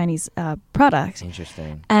commercial for a Chinese product.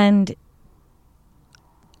 Interesting. And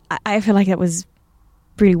I feel like that was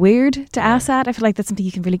really weird to ask that. I feel like that's something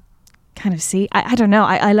you can really kind of see. I don't know.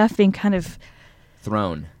 I left being kind of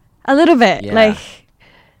Thrown. a little bit Yeah. like,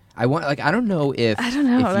 I don't know if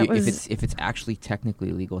That if it's actually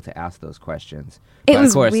technically legal to ask those questions. It But of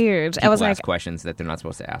was course, weird. I people was ask like- questions that they're not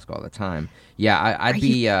supposed to ask all the time. Yeah, I'd are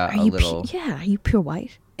be you, a are you little. are you pure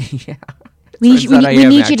white? Yeah. We Turns out I need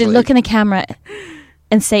am, you to actually. look in the camera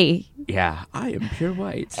and say, Yeah, I am pure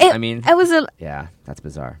white. it, I mean, it was yeah, that's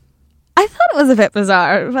bizarre. I thought it was a bit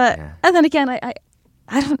bizarre, but Yeah. and then again,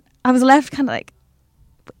 I was left kind of like,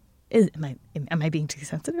 am I being too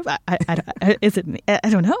sensitive? Is it me? I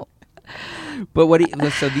don't know. But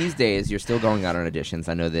so these days you're still going out on auditions.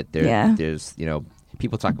 I know that there's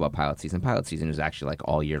people talk about pilot season. Pilot season is actually like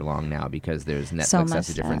all year long now because there's Netflix much has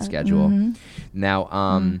a different stuff. schedule. Mm-hmm.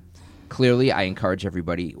 Now, clearly, I encourage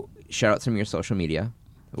everybody. Shout out some of your social media.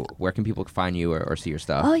 Where can people find you or see your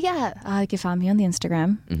stuff? Oh yeah, you can find me on the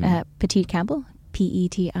Instagram Petite Campbell,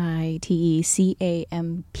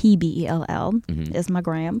 PetitCampbell is my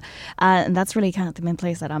gram, and that's really kind of the main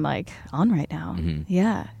place that I'm like on right now.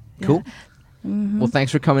 Yeah. Cool. Well,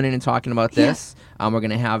 thanks for coming in and talking about this. We're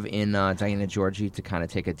going to have in Diana Georgie to kind of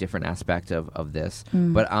take a different aspect of this.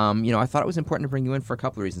 But, I thought it was important to bring you in for a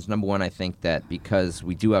couple of reasons. Number one, I think that because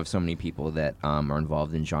we do have so many people that are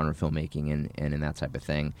involved in genre filmmaking and in that type of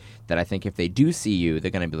thing, that I think if they do see you,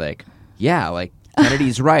 they're going to be like, yeah, like,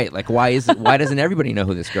 Kennedy's right. Like, why doesn't everybody know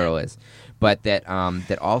who this girl is? But that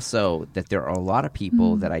also that there are a lot of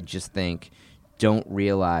people that I just think don't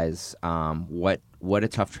realize what a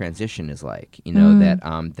tough transition is like.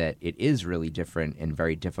 That it is really different and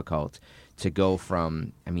very difficult to go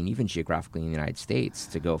from, even geographically in the United States,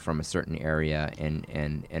 to go from a certain area and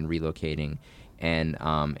relocating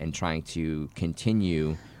and trying to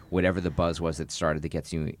continue whatever the buzz was that started that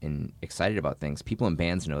gets you excited about things. People in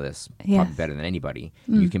bands know this probably better than anybody.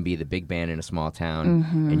 You can be the big band in a small town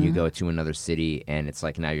and you go to another city and it's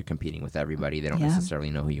like now you're competing with everybody. They don't necessarily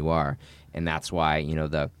know who you are. And that's why,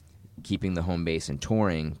 the keeping the home base and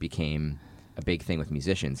touring became a big thing with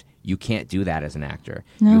musicians. You can't do that as an actor.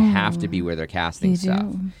 No. You have to be where they're casting You stuff.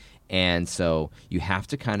 do. And so you have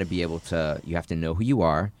to kind of be able to, you have to know who you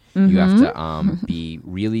are. You have to be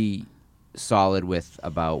really solid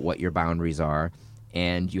about what your boundaries are,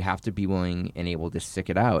 and you have to be willing and able to stick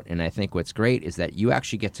it out. And I think what's great is that you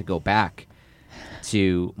actually get to go back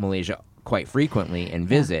to Malaysia quite frequently and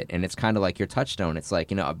visit, and it's kind of like your touchstone. It's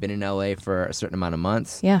like, I've been in LA for a certain amount of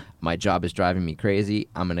months. Yeah. My job is driving me crazy.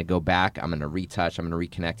 I'm going to go back. I'm going to retouch. I'm going to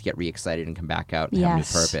reconnect, get re-excited, and come back out and have a new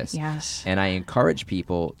purpose. Yes. And I encourage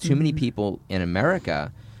people, too many people in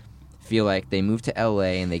America feel like they move to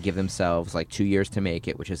LA and they give themselves like 2 years to make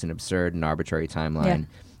it, which is an absurd and arbitrary timeline.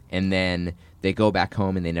 And then they go back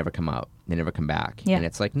home and they never come out. They never come back. Yeah. And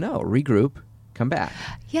it's like, no, regroup, come back.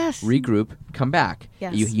 Yes. Regroup, come back.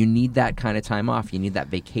 Yes. You need that kind of time off. You need that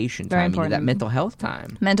vacation Very time. You need that important. mental health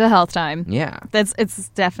time. Mental health time. Yeah. It's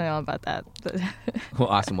definitely all about that. Well,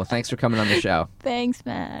 awesome. Well, thanks for coming on the show. Thanks,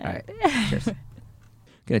 Matt. All right. Cheers.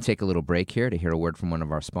 Going to take a little break here to hear a word from one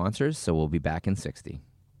of our sponsors, so we'll be back in 60.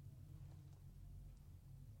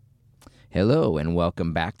 Hello, and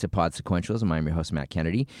welcome back to Pod Sequentialism. I'm your host, Matt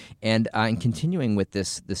Kennedy. And in continuing with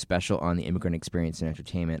this special on the immigrant experience in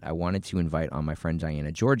entertainment, I wanted to invite on my friend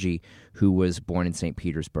Diana Georgie, who was born in St.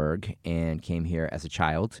 Petersburg and came here as a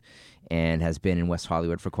child and has been in West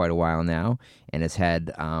Hollywood for quite a while now and has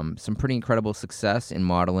had some pretty incredible success in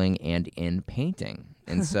modeling and in painting.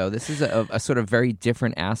 And so this is a sort of very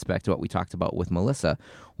different aspect to what we talked about with Melissa,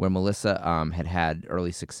 where Melissa had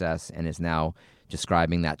early success and is now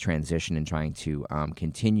describing that transition and trying to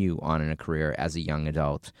continue on in a career as a young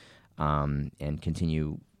adult and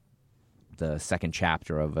continue the second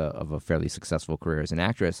chapter of a fairly successful career as an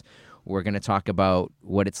actress. We're going to talk about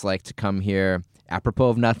what it's like to come here apropos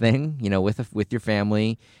of nothing, with your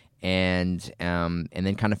family, and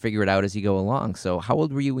then kind of figure it out as you go along. So how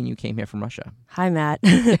old were you when you came here from Russia? Hi, Matt.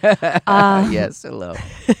 Yes, hello.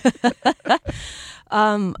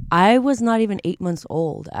 I was not even 8 months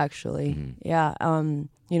old, actually. Mm-hmm. Yeah.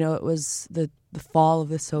 It was the fall of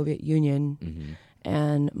the Soviet Union, Mm-hmm.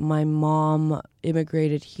 and my mom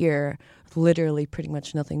immigrated here with literally pretty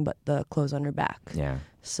much nothing but the clothes on her back. Yeah.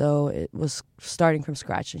 So it was starting from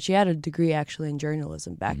scratch. And she had a degree actually in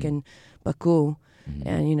journalism back Mm-hmm. in Baku. Mm-hmm.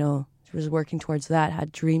 And, she was working towards that,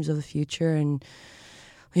 had dreams of the future. And,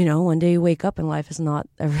 one day you wake up and life is not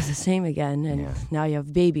ever the same again. And now you have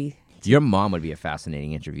a baby. Your mom would be a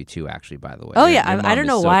fascinating interview too, actually, by the way. Oh, Your yeah. I mom don't is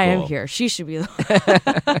know so why cool. I'm here. She should be the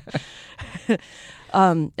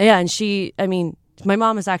and my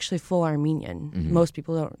mom is actually full Armenian. Mm-hmm. Most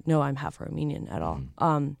people don't know I'm half Armenian at all,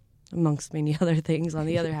 amongst many other things on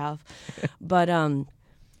the other half. But,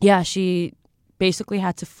 she basically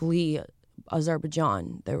had to flee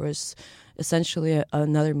Azerbaijan. There was essentially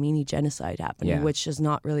another mini genocide happening, which is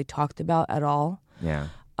not really talked about at all. Yeah.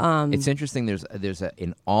 It's interesting. There's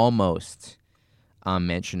an almost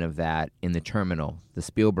mention of that in The Terminal, the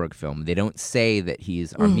Spielberg film. They don't say that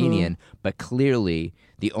he's Armenian, but clearly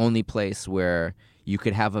the only place where you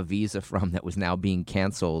could have a visa from that was now being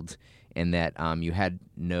canceled and that you had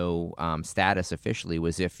no status officially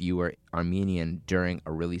was if you were Armenian during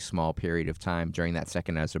a really small period of time during that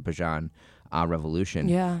second Azerbaijan revolution.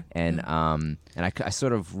 Yeah. And I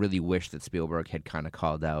sort of really wish that Spielberg had kind of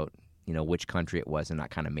called out which country it was and not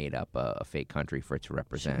kind of made up a fake country for it to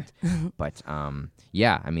represent. Sure. But,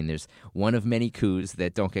 there's one of many coups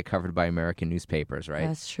that don't get covered by American newspapers, right?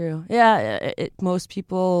 That's true. Yeah, most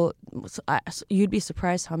people, you'd be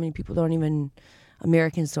surprised how many people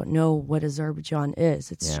Americans don't know what Azerbaijan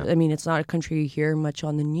is. It's not a country you hear much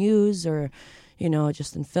on the news or,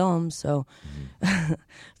 just in films. So it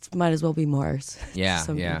might as well be Mars to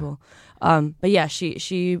some people. But yeah,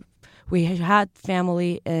 we had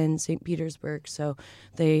family in St. Petersburg, so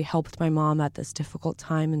they helped my mom at this difficult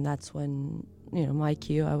time, and that's when, my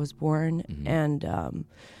cue, I was born. Mm-hmm. And,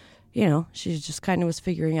 she just kind of was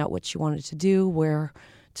figuring out what she wanted to do, where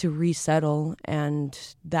to resettle, and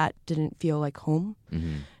that didn't feel like home.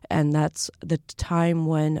 Mm-hmm. And that's the time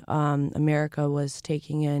when America was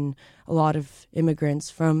taking in a lot of immigrants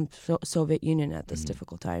from Soviet Union at this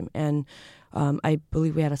difficult time. And I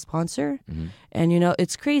believe we had a sponsor. Mm-hmm. And,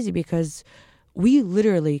 it's crazy because we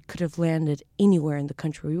literally could have landed anywhere in the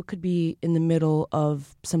country. We could be in the middle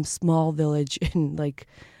of some small village in,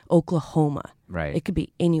 Oklahoma. Right. It could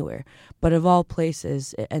be anywhere. But of all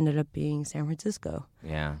places, it ended up being San Francisco.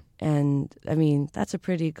 Yeah. And, that's a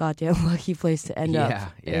pretty goddamn lucky place to end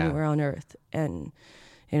up anywhere on Earth. And,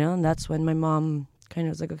 and that's when my mom kind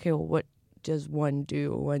of was like, okay, well, what does one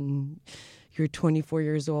do when you're 24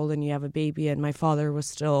 years old and you have a baby? And my father was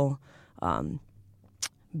still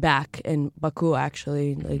back in Baku,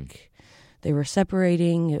 actually. Mm-hmm. They were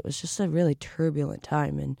separating. It was just a really turbulent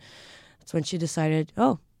time. And that's when she decided,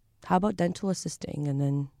 how about dental assisting? And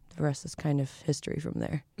then the rest is kind of history from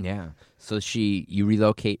there. Yeah. So you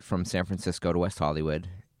relocate from San Francisco to West Hollywood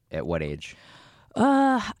at what age?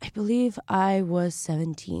 I believe I was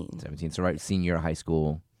 17. 17. So right, senior high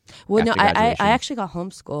school. Well, no, I actually got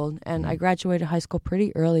homeschooled, and I graduated high school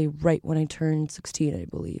pretty early, right when I turned 16, I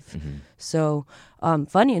believe. Mm-hmm. So,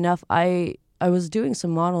 funny enough, I was doing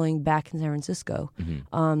some modeling back in San Francisco,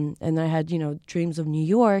 and I had, dreams of New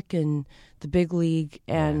York and the big league,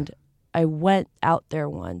 and I went out there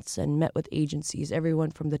once and met with agencies,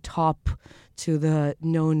 everyone from the top to the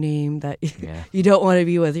no name that you don't want to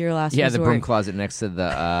be with your last resort. The broom closet next to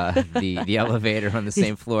the the elevator on the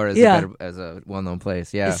same floor as a well-known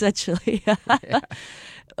place. Yeah, essentially.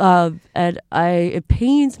 And it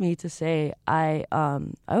pains me to say I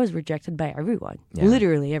was rejected by everyone,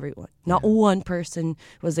 literally everyone. Not one person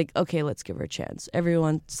was like, okay, let's give her a chance.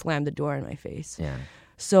 Everyone slammed the door in my face. Yeah.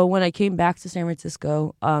 So when I came back to San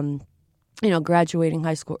Francisco, graduating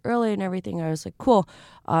high school early and everything, I was like, cool.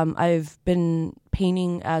 I've been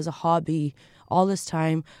painting as a hobby all this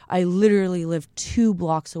time. I literally live 2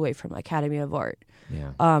 blocks away from Academy of Art.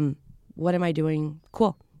 Yeah. What am I doing?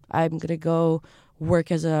 Cool. I'm going to go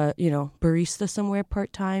work as a, barista somewhere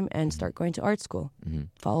part-time and start going to art school.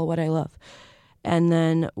 Follow what I love. And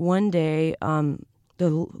then one day,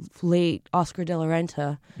 the late Oscar de la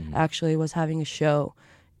Renta actually was having a show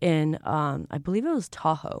in, I believe it was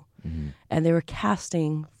Tahoe. And they were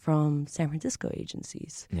casting from San Francisco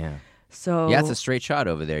agencies. Yeah. So it's a straight shot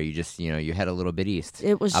over there. You just, you head a little bit east.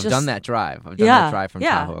 I've done that drive. I've done that drive from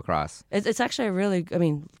Tahoe across. It's actually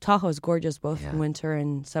Tahoe is gorgeous both in winter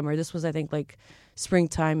and summer. This was, I think, like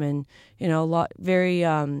springtime and, a lot, very,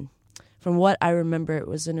 from what I remember, it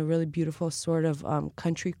was in a really beautiful sort of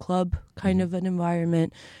country club kind of an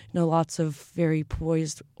environment. Lots of very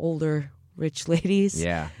poised, older, rich ladies.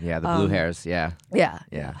 Yeah, the blue hairs, yeah.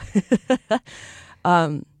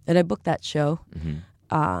 And I booked that show.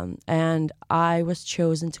 And I was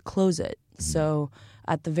chosen to close it. So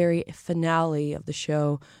at the very finale of the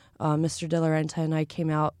show, Mr. De La Renta and I came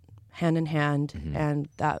out hand in hand, and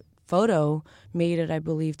that photo made it, I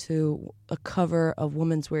believe, to a cover of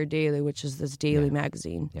Women's Wear Daily, which is this daily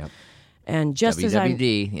magazine. Yep. And just WWD, as I'm...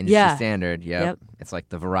 industry standard, yep. It's like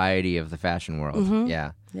the variety of the fashion world.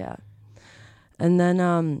 Yeah. And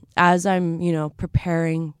then as I'm,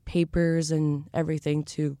 preparing papers and everything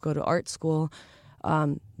to go to art school,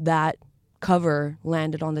 that cover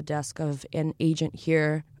landed on the desk of an agent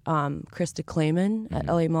here, Krista Clayman at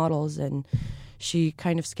LA Models, and she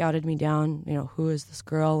kind of scouted me down, who is this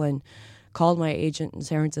girl, and called my agent in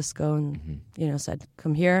San Francisco and, said,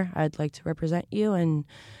 come here, I'd like to represent you. And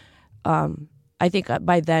I think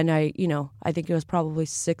by then I think it was probably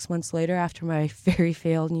 6 months later after my very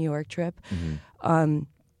failed New York trip. You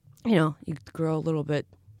grow a little bit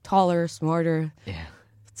taller, smarter,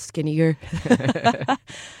 skinnier.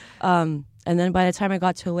 And then by the time I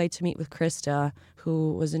got to LA to meet with Krista,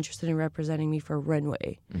 who was interested in representing me for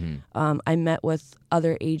Runway, I met with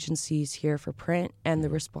other agencies here for print, and the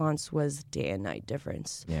response was day and night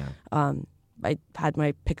difference. I had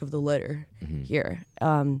my pick of the litter here.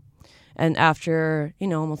 And after,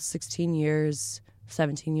 almost 17 years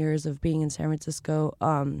of being in San Francisco,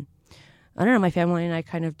 I don't know, my family and I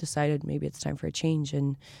kind of decided maybe it's time for a change,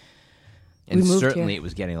 and we moved certainly here. It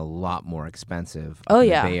was getting a lot more expensive in the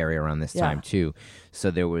Bay Area around this time too.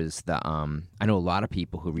 So there was the I know a lot of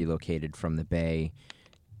people who relocated from the Bay.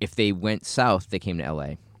 If they went south, they came to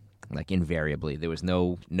LA. Like invariably, there was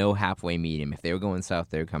no halfway medium. If they were going south,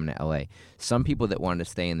 they were coming to LA. Some people that wanted to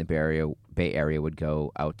stay in the Bay Area would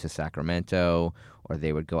go out to Sacramento, or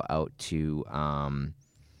they would go out to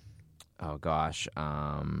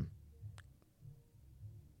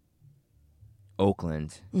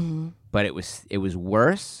Oakland. But it was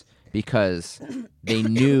worse because they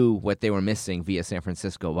knew what they were missing via San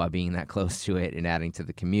Francisco by being that close to it and adding to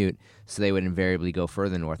the commute. So they would invariably go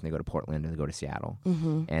further north, and they go to Portland, and they go to Seattle.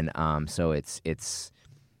 And so it's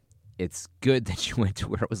good that you went to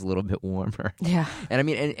where it was a little bit warmer. Yeah. And I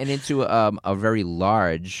mean, and into a very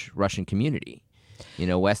large Russian community.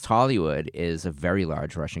 West Hollywood is a very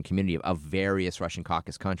large Russian community of various Russian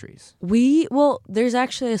Caucasus countries. There's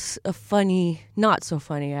actually a funny, not so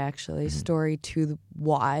funny actually, story to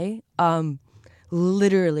why.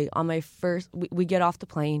 Literally on my first, we get off the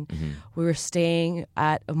plane. We were staying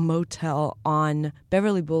at a motel on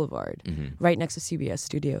Beverly Boulevard, right next to CBS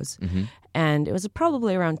Studios. And it was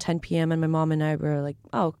probably around 10 p.m. and my mom and I were like,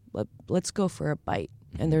 oh, let's go for a bite.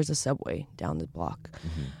 And there's a Subway down the block.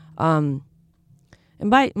 And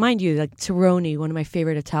mind you, like Tironi, one of my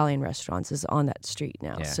favorite Italian restaurants, is on that street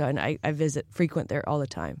now. Yeah. So, and I frequent there all the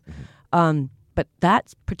time. But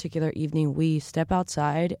that particular evening, we step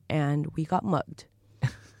outside and we got mugged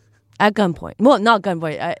at gunpoint. Well, not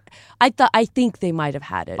gunpoint. I think they might have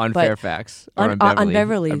had it on Fairfax or on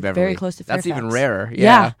Beverly, very close to Fairfax. That's even rarer.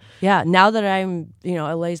 Yeah. Now that I'm,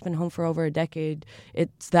 LA's been home for over a decade,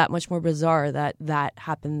 it's that much more bizarre that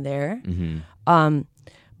happened there.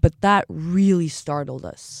 But that really startled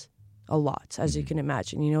us a lot, as you can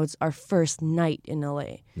imagine. It's our first night in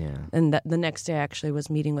LA. Yeah. And the next day I actually was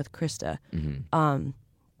meeting with Krista.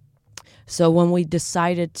 So when we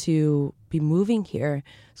decided to be moving here,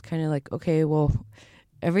 it's kind of like, okay, well,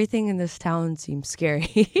 everything in this town seems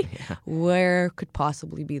scary. Where could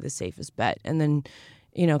possibly be the safest bet? And then,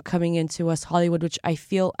 coming into West Hollywood, which I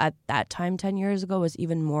feel at that time 10 years ago was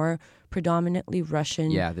even more predominantly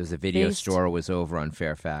Russian. Yeah, there was a video store was over on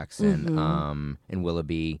Fairfax and in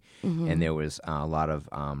Willoughby, and there was a lot of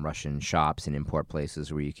Russian shops and import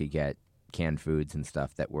places where you could get canned foods and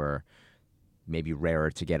stuff that were maybe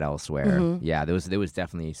rarer to get elsewhere. Yeah, there was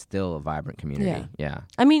definitely still a vibrant community. Yeah.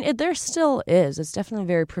 I mean, there still is. It's definitely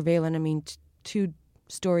very prevalent. I mean, 2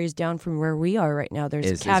 stories down from where we are right now,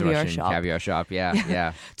 there's a caviar shop. Caviar shop,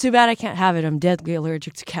 yeah. Too bad I can't have it. I'm deadly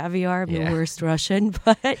allergic to caviar. I'm the worst Russian,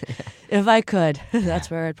 but if I could,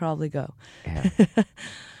 that's where I'd probably go. Yeah.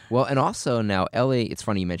 Well, and also now LA, it's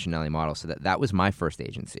funny you mentioned LA Models, so that was my first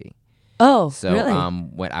agency. Oh, so, really?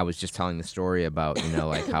 When I was just telling the story about,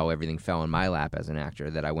 like how everything fell in my lap as an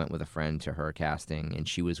actor, that I went with a friend to her casting, and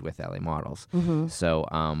she was with LA Models. So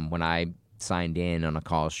when I signed in on a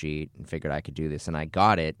call sheet and figured I could do this, and I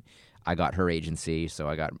got it, I got her agency, so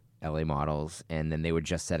I got LA Models, and then they were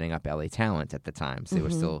just setting up LA Talent at the time. So they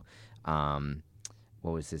were still,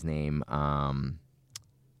 what was his name?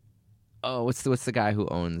 What's the guy who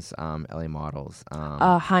owns LA Models?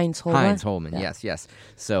 Heinz Holman. Heinz Holman, yes.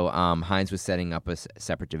 So Heinz was setting up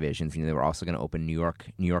separate divisions. They were also going to open New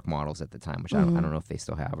York Models at the time, which I don't know if they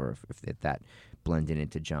still have or if that blended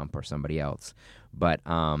into Jump or somebody else. But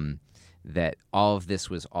that all of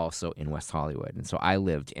this was also in West Hollywood. And so I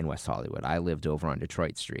lived in West Hollywood. I lived over on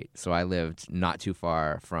Detroit Street. So I lived not too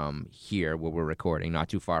far from here where we're recording, not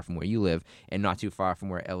too far from where you live, and not too far from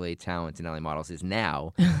where LA Talent and LA Models is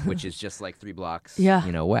now, which is just like 3 blocks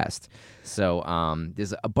west. So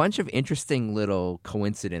there's a bunch of interesting little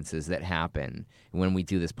coincidences that happen when we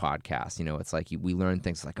do this podcast. It's like we learn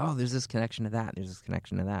things like, oh, there's this connection to that, there's this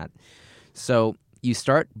connection to that. So you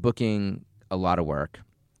start booking a lot of work.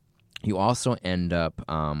 You also end up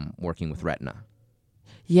working with Retina.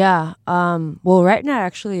 Yeah. Well, Retina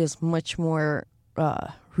actually is much more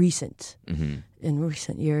recent in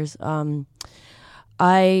recent years. Nothing,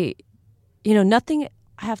 I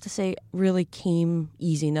have to say, really came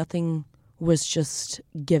easy. Nothing was just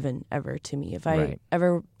given ever to me. If I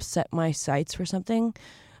ever set my sights for something,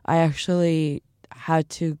 I actually had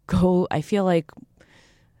to go. I feel like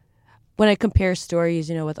when I compare stories,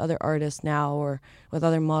 with other artists now or with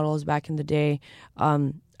other models back in the day,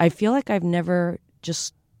 I feel like I've never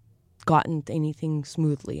just gotten anything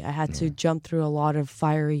smoothly. I had to jump through a lot of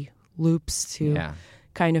fiery loops to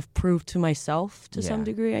kind of prove to myself to some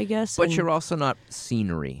degree, I guess. But you're also not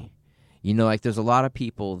scenery. Like there's a lot of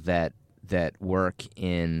people that work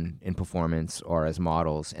in performance or as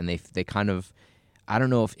models, and they kind of, I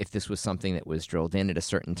don't know if this was something that was drilled in at a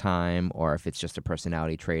certain time or if it's just a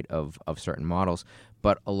personality trait of certain models,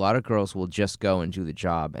 but a lot of girls will just go and do the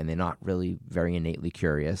job, and they're not really very innately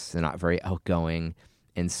curious. They're not very outgoing.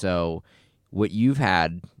 And so what you've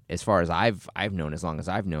had, as far as I've known, as long as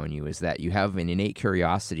I've known you, is that you have an innate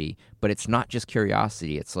curiosity, but it's not just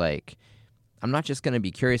curiosity. It's like, I'm not just going to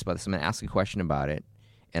be curious about this. I'm going to ask a question about it,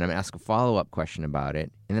 and I'm going to ask a follow-up question about it,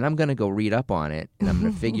 and then I'm going to go read up on it, and I'm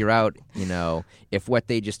going to figure out, if what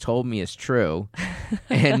they just told me is true,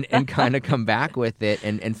 and kind of come back with it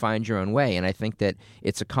and find your own way. And I think that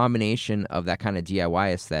it's a combination of that kind of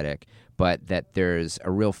DIY aesthetic, but that there's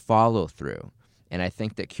a real follow-through. And I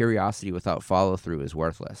think that curiosity without follow-through is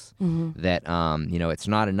worthless. That, it's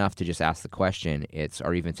not enough to just ask the question,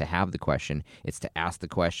 or even to have the question. It's to ask the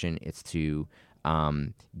question, it's to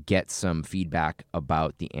get some feedback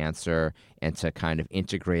about the answer and to kind of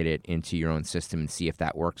integrate it into your own system and see if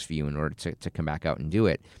that works for you in order to come back out and do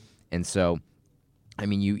it. And so, I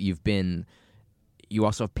mean, you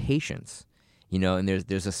also have patience, and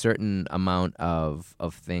there's a certain amount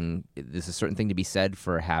there's a certain thing to be said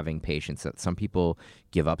for having patience. That some people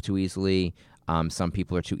give up too easily, some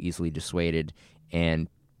people are too easily dissuaded, and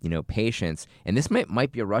patience. And this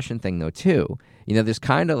might be a Russian thing, though, too. There's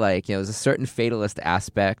kind of like, there's a certain fatalist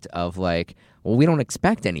aspect of like, well, we don't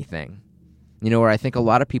expect anything. Where I think a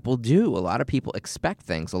lot of people do. A lot of people expect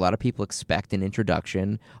things. A lot of people expect an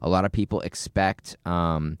introduction. A lot of people expect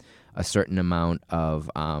a certain amount of,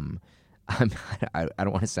 I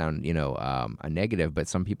don't want to sound, a negative, but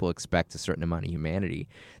some people expect a certain amount of humanity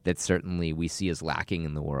that certainly we see as lacking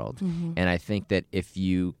in the world. And I think that if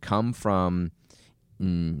you come from,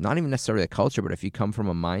 not even necessarily a culture, but if you come from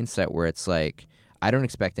a mindset where it's like, I don't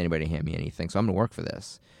expect anybody to hand me anything, so I'm going to work for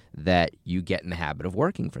this, that you get in the habit of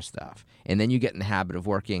working for stuff. And then you get in the habit of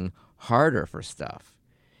working harder for stuff.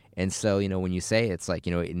 And so, when you say it's like,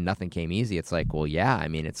 nothing came easy, it's like, well, yeah, I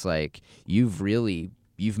mean, it's like you've really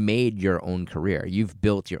you've made your own career. You've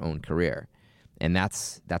built your own career, and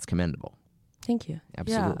that's commendable. Thank you.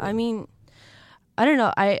 Absolutely. Yeah, I mean, I don't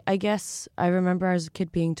know. I guess I remember as a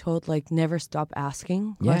kid being told, like, never stop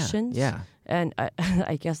asking questions. Yeah. And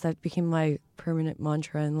I guess that became my permanent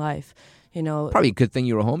mantra in life. You know, Probably a good thing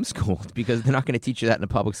you were homeschooled, because they're not going to teach you that in a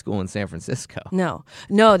public school in San Francisco. No,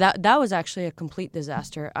 that was actually a complete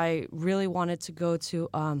disaster. I really wanted to go to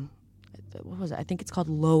what was it? I think it's called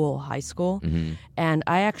Lowell High School, Mm-hmm. and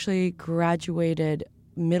I actually graduated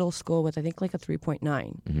middle school with I think like a 3.9,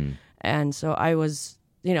 Mm-hmm. and so I was,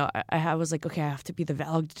 you know, I was like, okay, I have to be the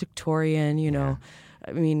valedictorian. You know,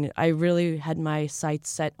 I mean, I really had my sights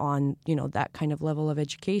set on, you know, that kind of level of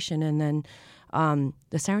education, and then.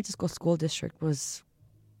 The San Francisco School District was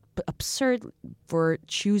absurd for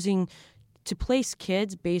choosing to place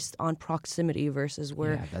kids based on proximity versus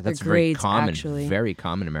where that's their grades very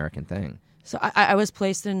common American thing. So I was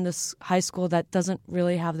placed in this high school that doesn't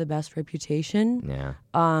really have the best reputation. Yeah,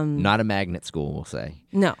 not a magnet school, we'll say.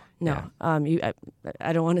 No. Yeah.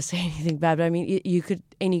 I don't want to say anything bad, but I mean, you could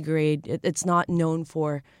any grade. It's not known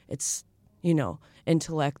for its, you know,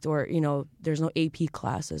 intellect, or, you know, there's no AP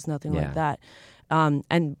classes, nothing like that.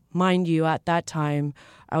 And mind you, at that time,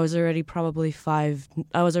 I was already probably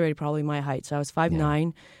my height. So I was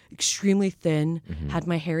 5'9", extremely thin, had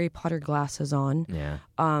my Harry Potter glasses on. Yeah.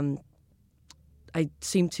 I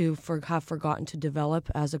seemed to have forgotten to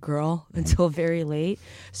develop as a girl until very late.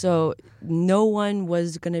 So no one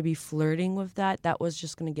was going to be flirting with that. That was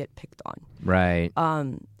just going to get picked on. Right.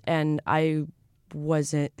 And I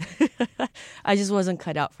wasn't, I just wasn't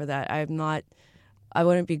cut out for that. I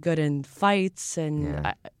wouldn't be good in fights,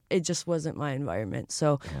 and it just wasn't my environment.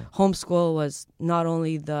 So homeschool was not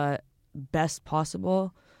only the best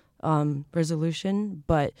possible resolution,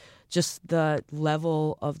 but just the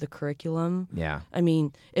level of the curriculum. Yeah. I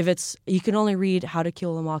mean, you can only read How to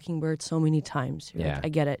Kill a Mockingbird so many times. You're like, I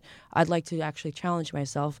get it. I'd like to actually challenge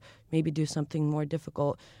myself, maybe do something more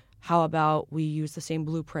difficult. How about we use the same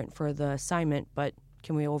blueprint for the assignment, but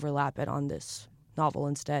can we overlap it on this novel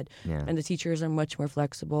instead? Yeah. And the teachers are much more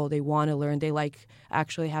flexible. They want to learn. They like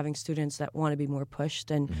actually having students that want to be more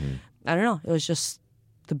pushed. And I don't know. It was just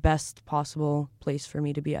the best possible place for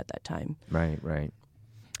me to be at that time. Right.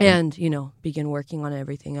 And, you know, begin working on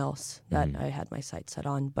everything else that I had my sights set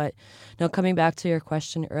on. But now, coming back to your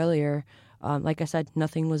question earlier, like I said,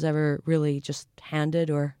 nothing was ever really just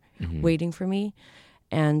handed or waiting for me.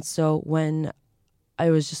 And so when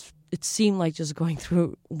it seemed like just going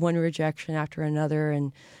through one rejection after another,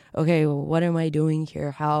 and, okay, well, what am I doing here?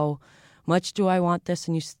 How much do I want this?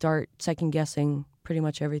 And you start second guessing pretty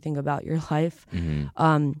much everything about your life.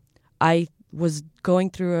 I was going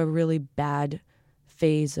through a really bad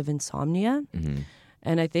phase of insomnia.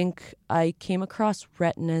 And I think I came across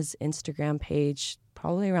Retina's Instagram page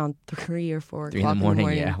probably around 3 or 4 o'clock in the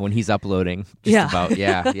morning. Yeah, when he's uploading.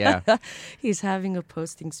 Yeah. He's having a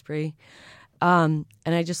posting spree. And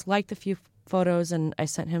I just liked a few photos, and I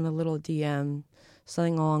sent him a little DM,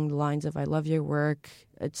 something along the lines of, I love your work.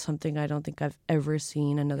 It's something I don't think I've ever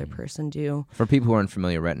seen another person do. For people who are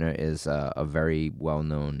unfamiliar, Retina is a very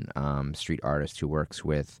well-known street artist who works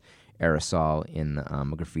with aerosol in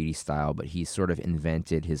a graffiti style, but he's sort of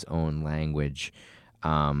invented his own language,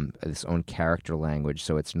 his own character language.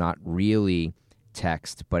 So it's not really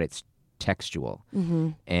text, but it's textual.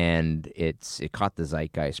 And it caught the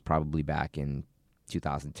zeitgeist probably back in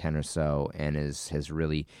 2010 or so, and has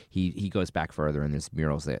really he goes back further, and there's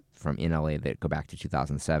murals in LA that go back to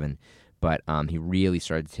 2007. But he really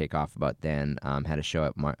started to take off about then. Had a show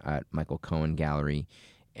at Michael Cohen Gallery,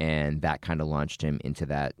 and that kind of launched him into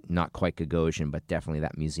that, not quite Gagosian, but definitely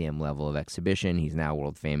that museum level of exhibition. He's now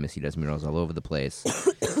world famous. He does murals all over the place.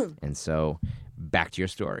 And so, back to your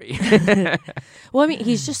story. Well, I mean,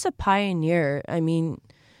 he's just a pioneer. I mean,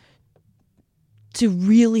 to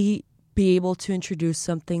really be able to introduce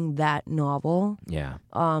something that novel. Yeah.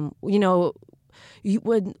 You know,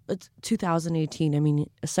 when it's 2018, I mean,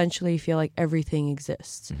 essentially you feel like everything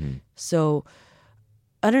exists. So,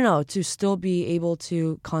 I don't know, to still be able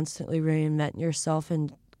to constantly reinvent yourself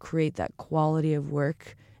and create that quality of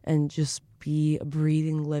work and just be a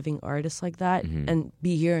breathing, living artist like that and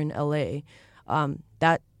be here in LA,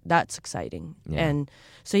 that's exciting. Yeah. And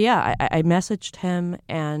so, I messaged him,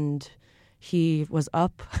 and he was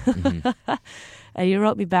up. And he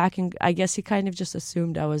wrote me back, and I guess he kind of just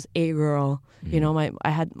assumed I was a girl. You know, I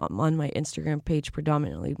had on my Instagram page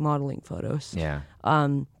predominantly modeling photos. Yeah.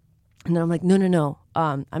 And then I'm like, no.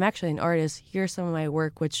 I'm actually an artist. Here's some of my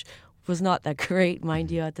work, which was not that great, mind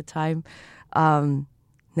you, at the time. Now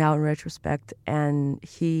in retrospect. And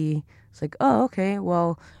he was like, oh, okay,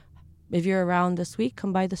 well, if you're around this week,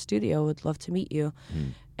 come by the studio. Would love to meet you.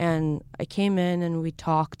 And I came in and we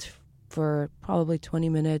talked for probably 20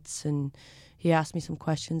 minutes, and he asked me some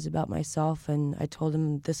questions about myself, and I told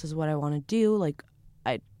him this is what I want to do. Like,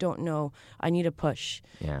 I don't know, I need a push.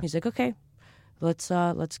 Yeah. He's like, okay, let's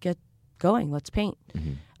get going. Let's paint.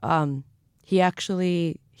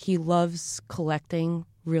 He loves collecting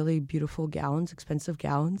really beautiful gowns, expensive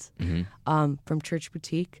gowns, from Church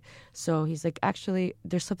Boutique. So he's like, actually,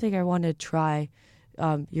 there's something I want to try.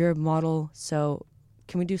 You're a model, so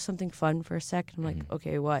can we do something fun for a sec? I'm like,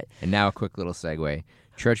 okay, what? And now a quick little segue.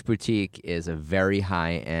 Church Boutique is a very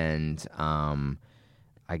high-end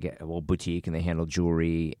boutique, and they handle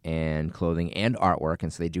jewelry and clothing and artwork,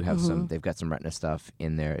 and so they do have they've got some retina stuff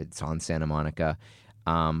in there. It's on Santa Monica.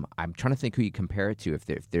 I'm trying to think who you compare it to,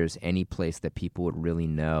 if there's any place that people would really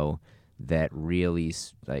know that really,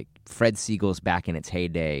 like, Fred Siegel's back in its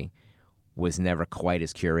heyday was never quite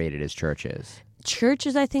as curated as Church is. Church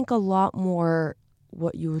is, I think, a lot more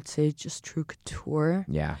what you would say just true couture.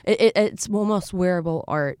 Yeah. It's almost wearable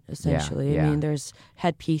art, essentially. Yeah. I mean, there's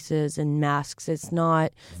headpieces and masks. It's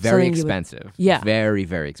not very expensive. Very,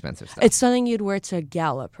 very expensive stuff. It's something you'd wear to a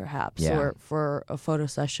gala, perhaps, Yeah. or for a photo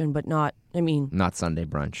session, but not, not Sunday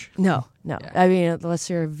brunch. No. Yeah. I mean, unless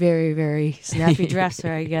you're a very, very snappy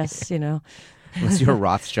dresser, I guess, Unless you're a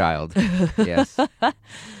Rothschild. Yes.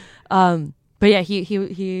 But yeah,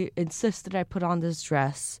 he insisted I put on this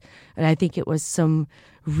dress, and I think it was some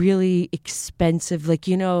really expensive, like,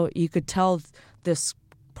 you could tell this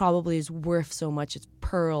probably is worth so much. It's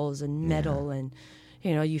pearls and metal, and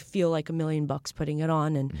you feel like $1 million putting it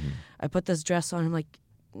on. And I put this dress on. I'm like,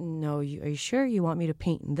 no, are you sure you want me to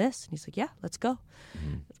paint in this? And he's like, yeah, let's go.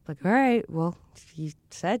 Like, all right, well, he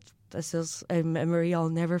said this is a memory I'll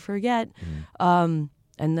never forget. And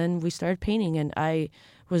then we started painting, and I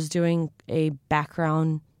was doing a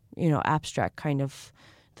background, abstract kind of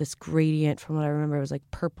this gradient. From what I remember, it was like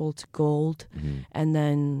purple to gold. And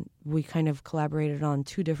then we kind of collaborated on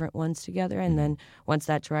 2 different ones together. And then once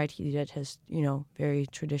that dried, he did his, very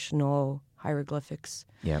traditional hieroglyphics.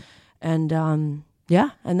 Yep. And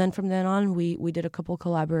and then from then on, we did a couple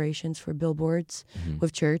collaborations for billboards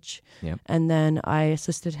with Church. Yep. And then I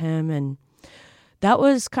assisted him, and that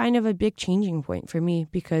was kind of a big changing point for me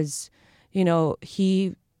because,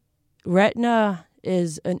 Retina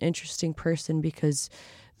is an interesting person because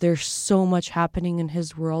there's so much happening in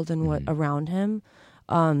his world and what around him.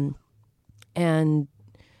 And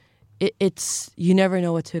it's, you never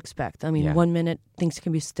know what to expect. I mean, 1 minute things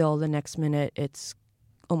can be still, the next minute it's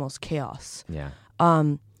almost chaos. Yeah.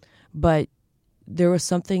 But there was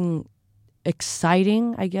something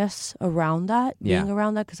exciting, I guess, around that, being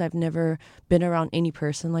around that, because I've never been around any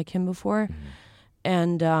person like him before.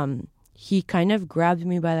 And he kind of grabbed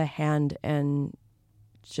me by the hand and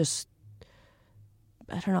just,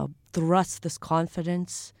 I don't know, thrust this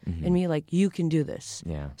confidence in me, like, you can do this.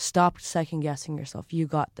 Yeah. Stop second guessing yourself. You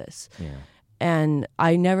got this. Yeah. And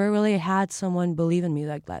I never really had someone believe in me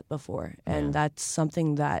like that before. And that's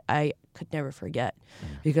something that I could never forget.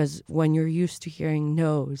 Because when you're used to hearing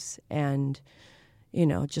no's and,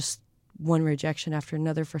 just one rejection after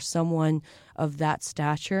another, for someone of that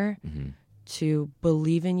stature to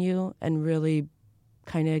believe in you and really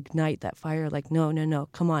kind of ignite that fire, like, no,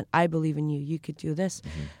 come on, I believe in you. You could do this.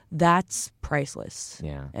 That's priceless.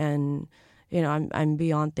 Yeah. And, I'm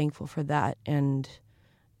beyond thankful for that. And,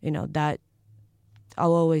 that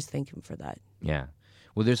I'll always thank him for that. Yeah.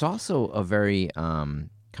 Well, there's also a very kind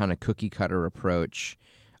of cookie cutter approach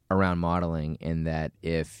around modeling, in that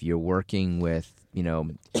if you're working with,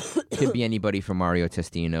 could be anybody from Mario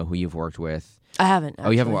Testino, who you've worked with. I haven't. Actually.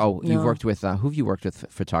 Oh, you haven't. Oh, no. You've worked with who have you worked with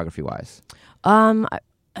photography wise? A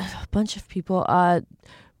bunch of people.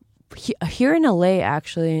 Here in LA,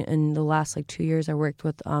 actually, in the last 2 years, I worked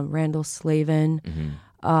with Randall Slavin.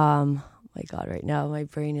 My God, right now my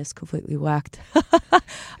brain is completely whacked.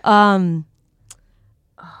 I'm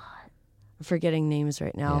forgetting names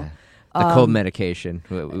right now. Yeah. The cold medication.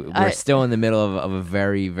 We're still in the middle of a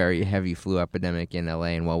very, very heavy flu epidemic in LA,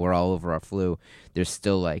 and while we're all over our flu, there's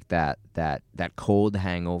still like that cold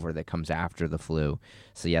hangover that comes after the flu.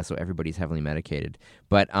 So so everybody's heavily medicated.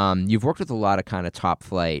 But you've worked with a lot of kind of top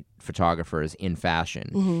flight photographers in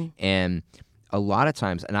fashion, and a lot of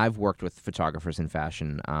times, and I've worked with photographers in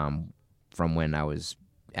fashion from when I was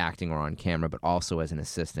acting or on camera, but also as an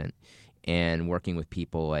assistant, and working with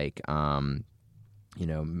people like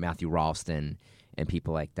Matthew Ralston and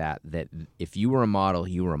people like that if you were a model,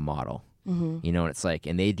 you were a model. And it's like,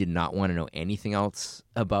 and they did not want to know anything else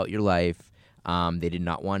about your life, They did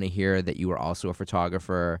not want to hear that you were also a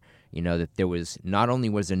photographer. You know, that there was, not only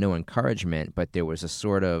was there no encouragement, but there was a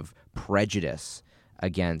sort of prejudice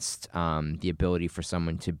against the ability for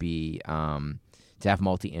someone to be to have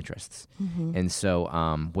multi-interests. And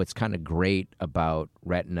so what's kind of great about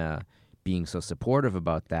Retina being so supportive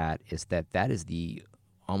about that is that is the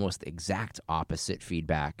almost exact opposite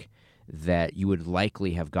feedback that you would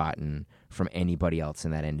likely have gotten from anybody else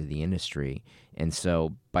in that end of the industry. And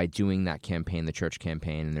so by doing that campaign, the church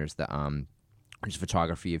campaign, and there's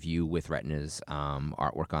photography of you with Retina's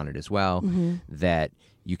artwork on it as well, that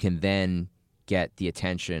you can then get the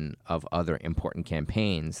attention of other important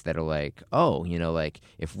campaigns that are like, oh, you know, like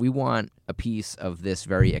if we want a piece of this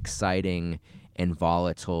very exciting and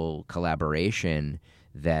volatile collaboration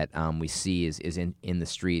that we see is in the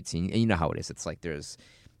streets, and you know how it is. It's like there's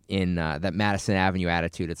in that Madison Avenue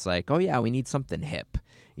attitude. It's like, oh yeah, we need something hip,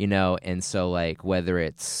 you know. And so like whether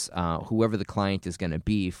it's whoever the client is going to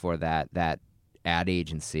be for that ad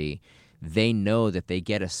agency, they know that they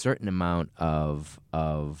get a certain amount of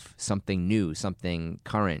something new, something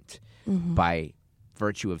current by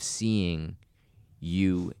virtue of seeing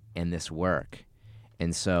you and this work.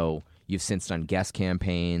 And so you've since done guest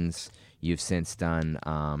campaigns. You've since done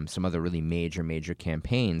some other really major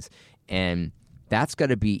campaigns. And that's got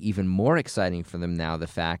to be even more exciting for them now, the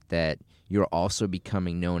fact that you're also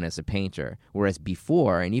becoming known as a painter. Whereas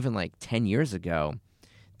before, and even like 10 years ago,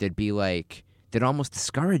 they'd almost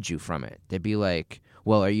discourage you from it. They'd be like,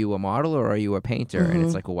 well, are you a model or are you a painter? And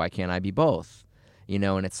it's like, well, why can't I be both? You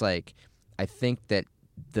know, and it's like, I think that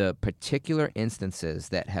the particular instances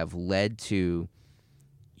that have led to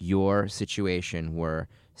your situation were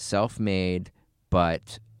self-made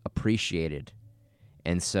but appreciated.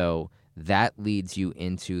 And so that leads you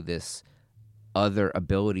into this other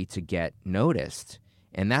ability to get noticed.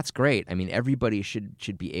 And that's great. I mean, everybody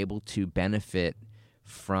should be able to benefit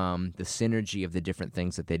from the synergy of the different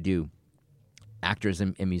things that they do. Actors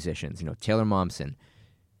and musicians, you know, Taylor Momsen,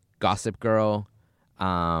 Gossip Girl,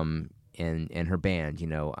 and her band, you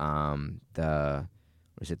know, the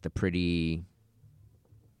pretty,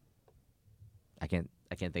 I can't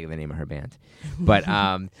think of the name of her band, but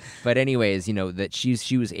anyways, you know, that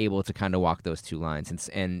she was able to kind of walk those two lines,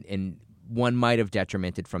 and one might have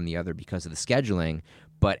detrimented from the other because of the scheduling,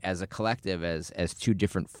 but as a collective, as two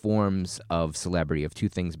different forms of celebrity, of two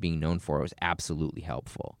things being known for, it was absolutely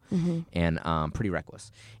helpful and pretty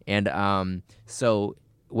reckless. And so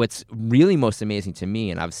what's really most amazing to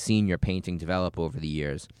me, and I've seen your painting develop over the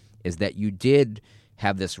years, is that you did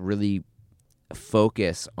have this really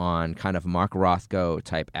focus on kind of Mark Rothko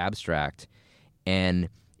type abstract. And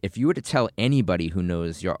if you were to tell anybody who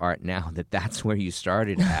knows your art now that that's where you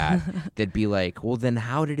started at, they'd be like, well, then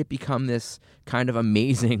how did it become this kind of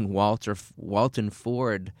amazing Walton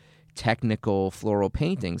Ford technical floral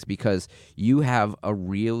paintings? Because you have a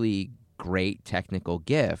really great technical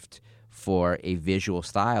gift for a visual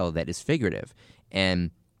style that is figurative.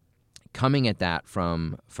 And coming at that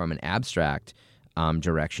from an abstract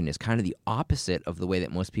direction is kind of the opposite of the way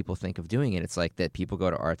that most people think of doing it. It's like that people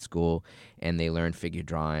go to art school and they learn figure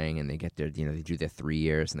drawing and they get their, you know, they do their 3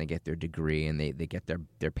 years and they get their degree and they get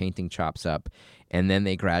their painting chops up, and then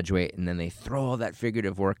they graduate and then they throw all that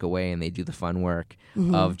figurative work away and they do the fun work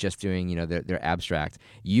of just doing, you know, their abstract.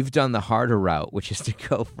 You've done the harder route, which is to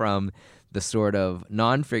go from the sort of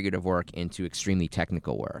non-figurative work into extremely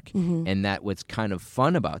technical work. And that what's kind of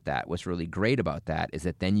fun about that, what's really great about that, is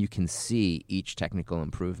that then you can see each technical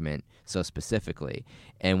improvement so specifically.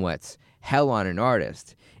 And what's hell on an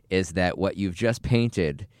artist is that what you've just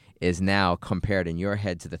painted is now compared in your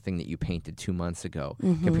head to the thing that you painted 2 months ago,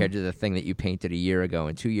 compared to the thing that you painted a year ago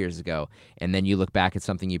and 2 years ago. And then you look back at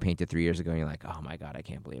something you painted 3 years ago and you're like, oh my God, I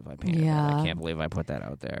can't believe I painted that. I can't believe I put that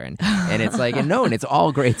out there. And it's like, and it's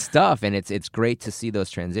all great stuff. And it's great to see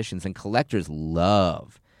those transitions. And collectors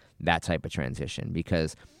love that type of transition,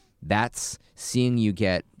 because that's seeing you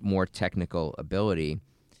get more technical ability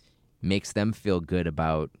makes them feel good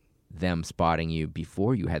about them spotting you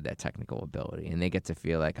before you had that technical ability, and they get to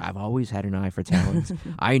feel like, I've always had an eye for talent.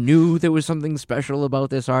 I knew there was something special about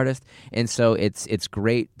this artist. And so it's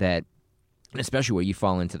great that, especially where you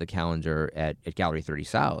fall into the calendar at Gallery 30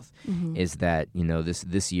 South, is that, you know,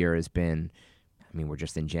 this year has been, I mean, we're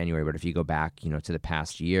just in January, but if you go back, you know, to the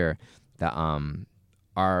past year, the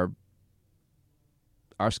our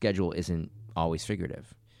schedule isn't always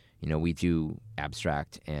figurative. You know, we do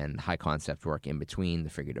abstract and high concept work in between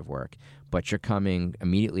the figurative work, but you're coming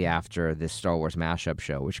immediately after this Star Wars mashup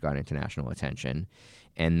show, which got international attention,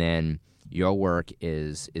 and then your work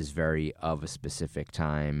is very of a specific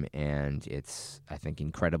time, and it's, I think,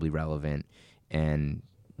 incredibly relevant, and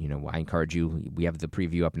I encourage you. We have the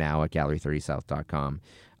preview up now at gallery30south.com.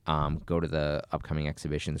 Go to the upcoming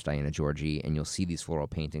exhibitions, Diana Georgie, and you'll see these floral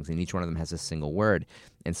paintings, and each one of them has a single word.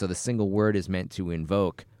 And so the single word is meant to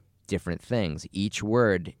invoke different things. Each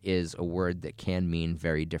word is a word that can mean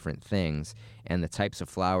very different things. And the types of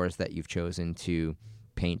flowers that you've chosen to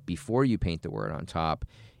paint before you paint the word on top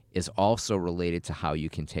is also related to how you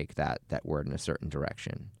can take that word in a certain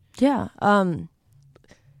direction. Yeah.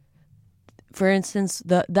 For instance,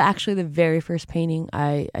 the very first painting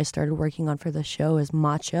I started working on for the show is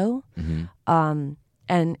macho. Mm-hmm.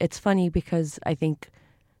 And it's funny because I think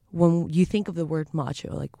when you think of the word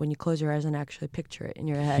macho, like when you close your eyes and actually picture it in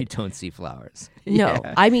your head, you don't see flowers. No,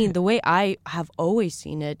 Yeah. I mean, the way I have always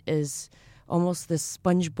seen it is almost this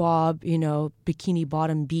SpongeBob, Bikini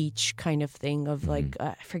Bottom Beach kind of thing of like,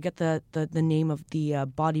 I forget the name of the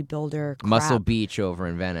bodybuilder. Crap. Muscle Beach over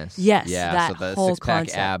in Venice. Yes, yeah. that So the whole six-pack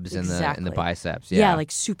concept. abs and Exactly. the biceps. Yeah,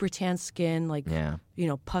 like super tan skin, like Yeah.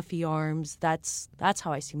 puffy arms. That's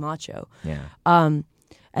how I see macho. Yeah. And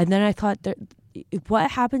then I thought that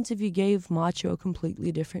what happens if you gave macho a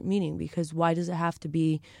completely different meaning? Because why does it have to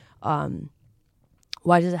be?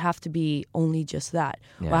 Why does it have to be only just that?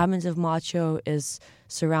 Yeah. What happens if macho is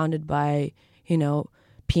surrounded by,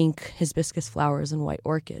 pink hibiscus flowers and white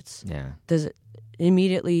orchids? Yeah. Does it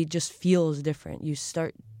immediately just feels different? You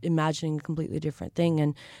start imagining a completely different thing.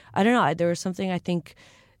 And I don't know, there was something I think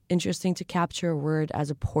interesting to capture a word as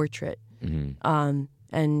a portrait. Mm-hmm.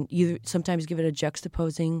 And either sometimes give it a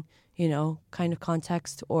juxtaposing, kind of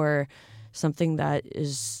context, or something that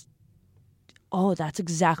is, that's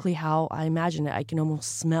exactly how I imagine it. I can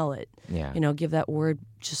almost smell it. Yeah. Give that word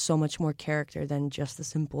just so much more character than just the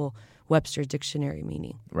simple Webster's dictionary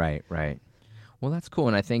meaning. Right. Well, that's cool.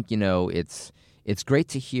 And I think, it's great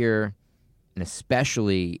to hear, and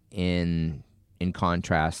especially in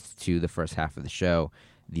contrast to the first half of the show,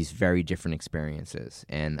 these very different experiences.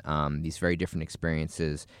 And these very different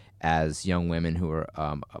experiences as young women who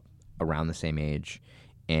are around the same age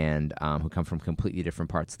and who come from completely different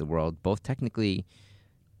parts of the world, both technically.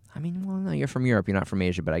 I mean, well, no, you're from Europe, you're not from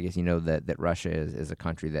Asia, but I guess you know that Russia is a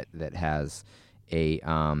country that has a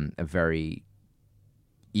very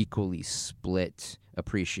equally split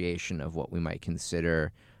appreciation of what we might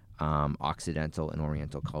consider Occidental and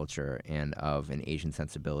Oriental culture, and of an Asian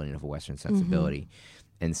sensibility and of a Western sensibility.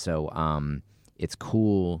 Mm-hmm. And so it's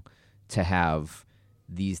cool to have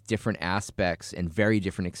these different aspects and very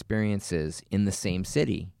different experiences in the same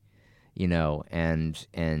city, and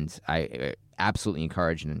I absolutely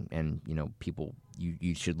encourage and people,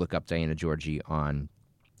 you should look up Diana Georgie on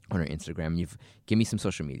her Instagram. Give me some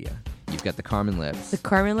social media. You've got the Carmen Lips. The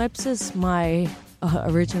Carmen Lips is my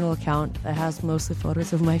original account that has mostly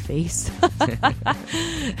photos of my face.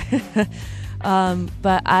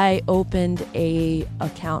 But I opened a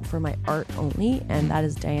account for my art only, and that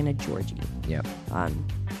is Diana Georgie. Yep.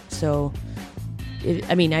 So,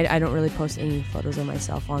 I don't really post any photos of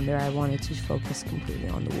myself on there. I wanted to focus completely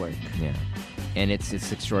on the work. Yeah. And it's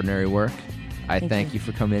extraordinary work. I thank you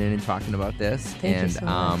for coming in and talking about this. Thank you so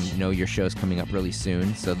much. Your show's coming up really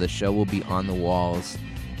soon, so the show will be on the walls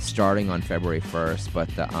starting on February 1st, but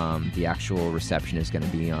the actual reception is going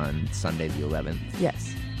to be on Sunday the 11th.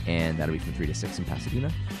 Yes. And that'll be from 3 to 6 in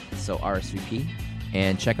Pasadena. So RSVP.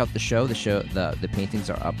 And check out the show. The paintings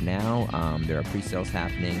are up now. There are pre-sales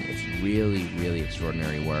happening. It's really, really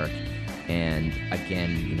extraordinary work. And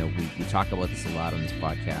again, we talk about this a lot on this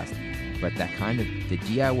podcast, but that kind of the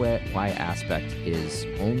DIY aspect is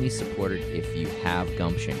only supported if you have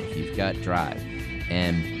gumption, if you've got drive.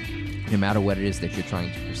 And no matter what it is that you're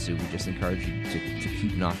trying to pursue, we just encourage you to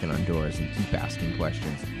keep knocking on doors and keep asking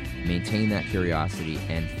questions. Maintain that curiosity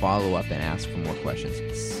and follow up and ask for more questions.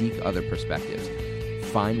 Seek other perspectives.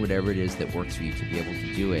 Find whatever it is that works for you to be able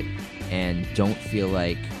to do it. And don't feel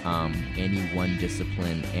like any one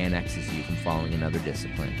discipline annexes you from following another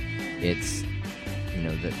discipline. It's,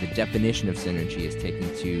 the definition of synergy is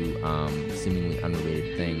taking two seemingly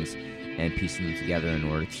unrelated things and piecing them together in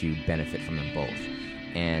order to benefit from them both.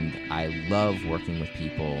 And I love working with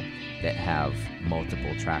people that have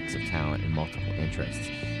multiple tracks of talent and multiple interests.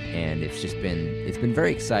 And it's been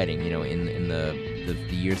very exciting, in the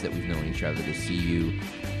years that we've known each other, to see you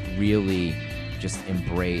really just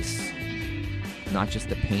embrace not just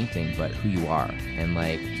the painting, but who you are, and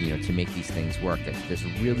to make these things work. There's a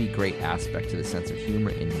really great aspect to the sense of humor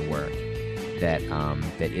in your work that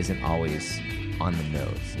isn't always on the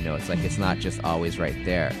nose. It's like it's not just always right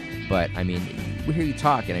there. But we hear you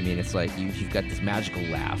talk, and it's like you've got this magical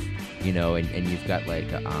laugh, and you've got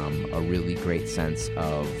a really great sense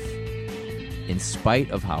of, in spite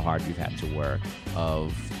of how hard you've had to work,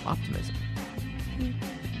 of optimism.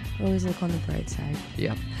 Always look on the bright side.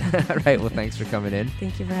 Yeah. All right. Well, thanks for coming in.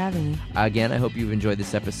 Thank you for having me. Again, I hope you've enjoyed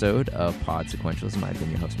this episode of Pod Sequentialism. I've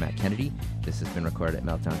been your host, Matt Kennedy. This has been recorded at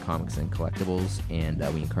Meltdown Comics and Collectibles, and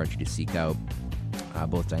we encourage you to seek out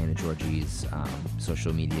both Diana Georgie's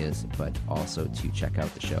social medias, but also to check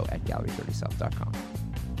out the show at gallery30south.com.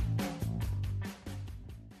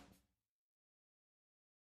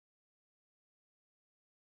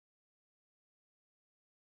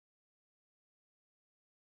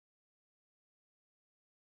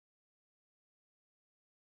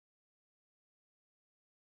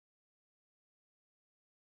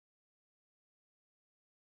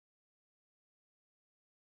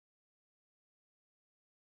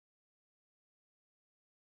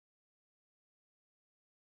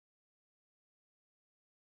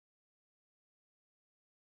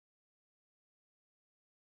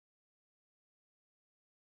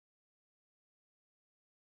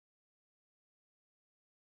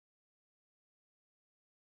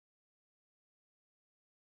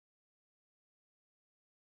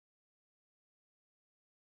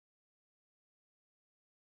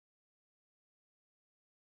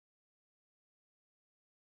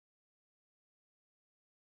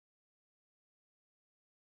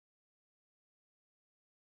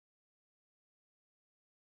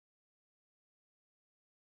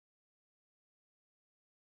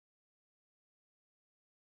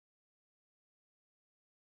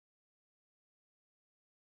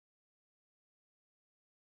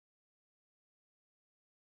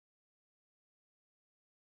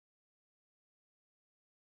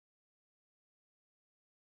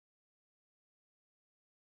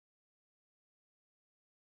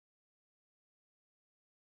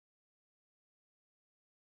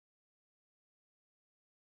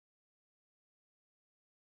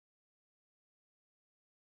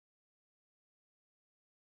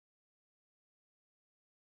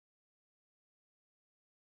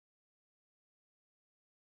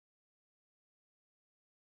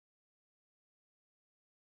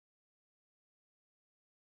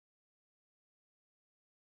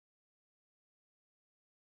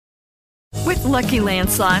 With Lucky Land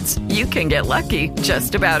Slots, you can get lucky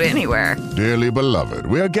just about anywhere. Dearly beloved,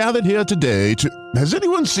 we are gathered here today to... Has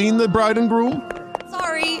anyone seen the bride and groom?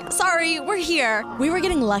 Sorry, we're here. We were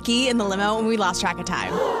getting lucky in the limo and we lost track of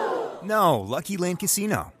time. No, Lucky Land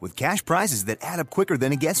Casino, with cash prizes that add up quicker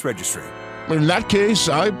than a guest registry. In that case,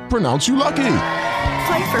 I pronounce you lucky.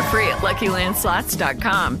 Play for free at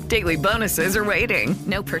LuckyLandSlots.com. Daily bonuses are waiting.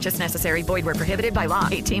 No purchase necessary. Void where prohibited by law.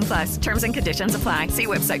 18+. Terms and conditions apply. See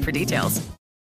website for details.